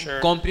hat, a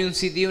shirt, compre un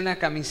CD, una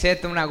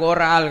camiseta, una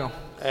gorra, algo.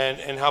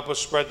 and help us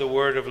spread the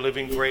word of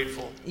living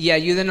grateful. Y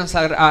ayúdenos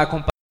a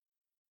compartir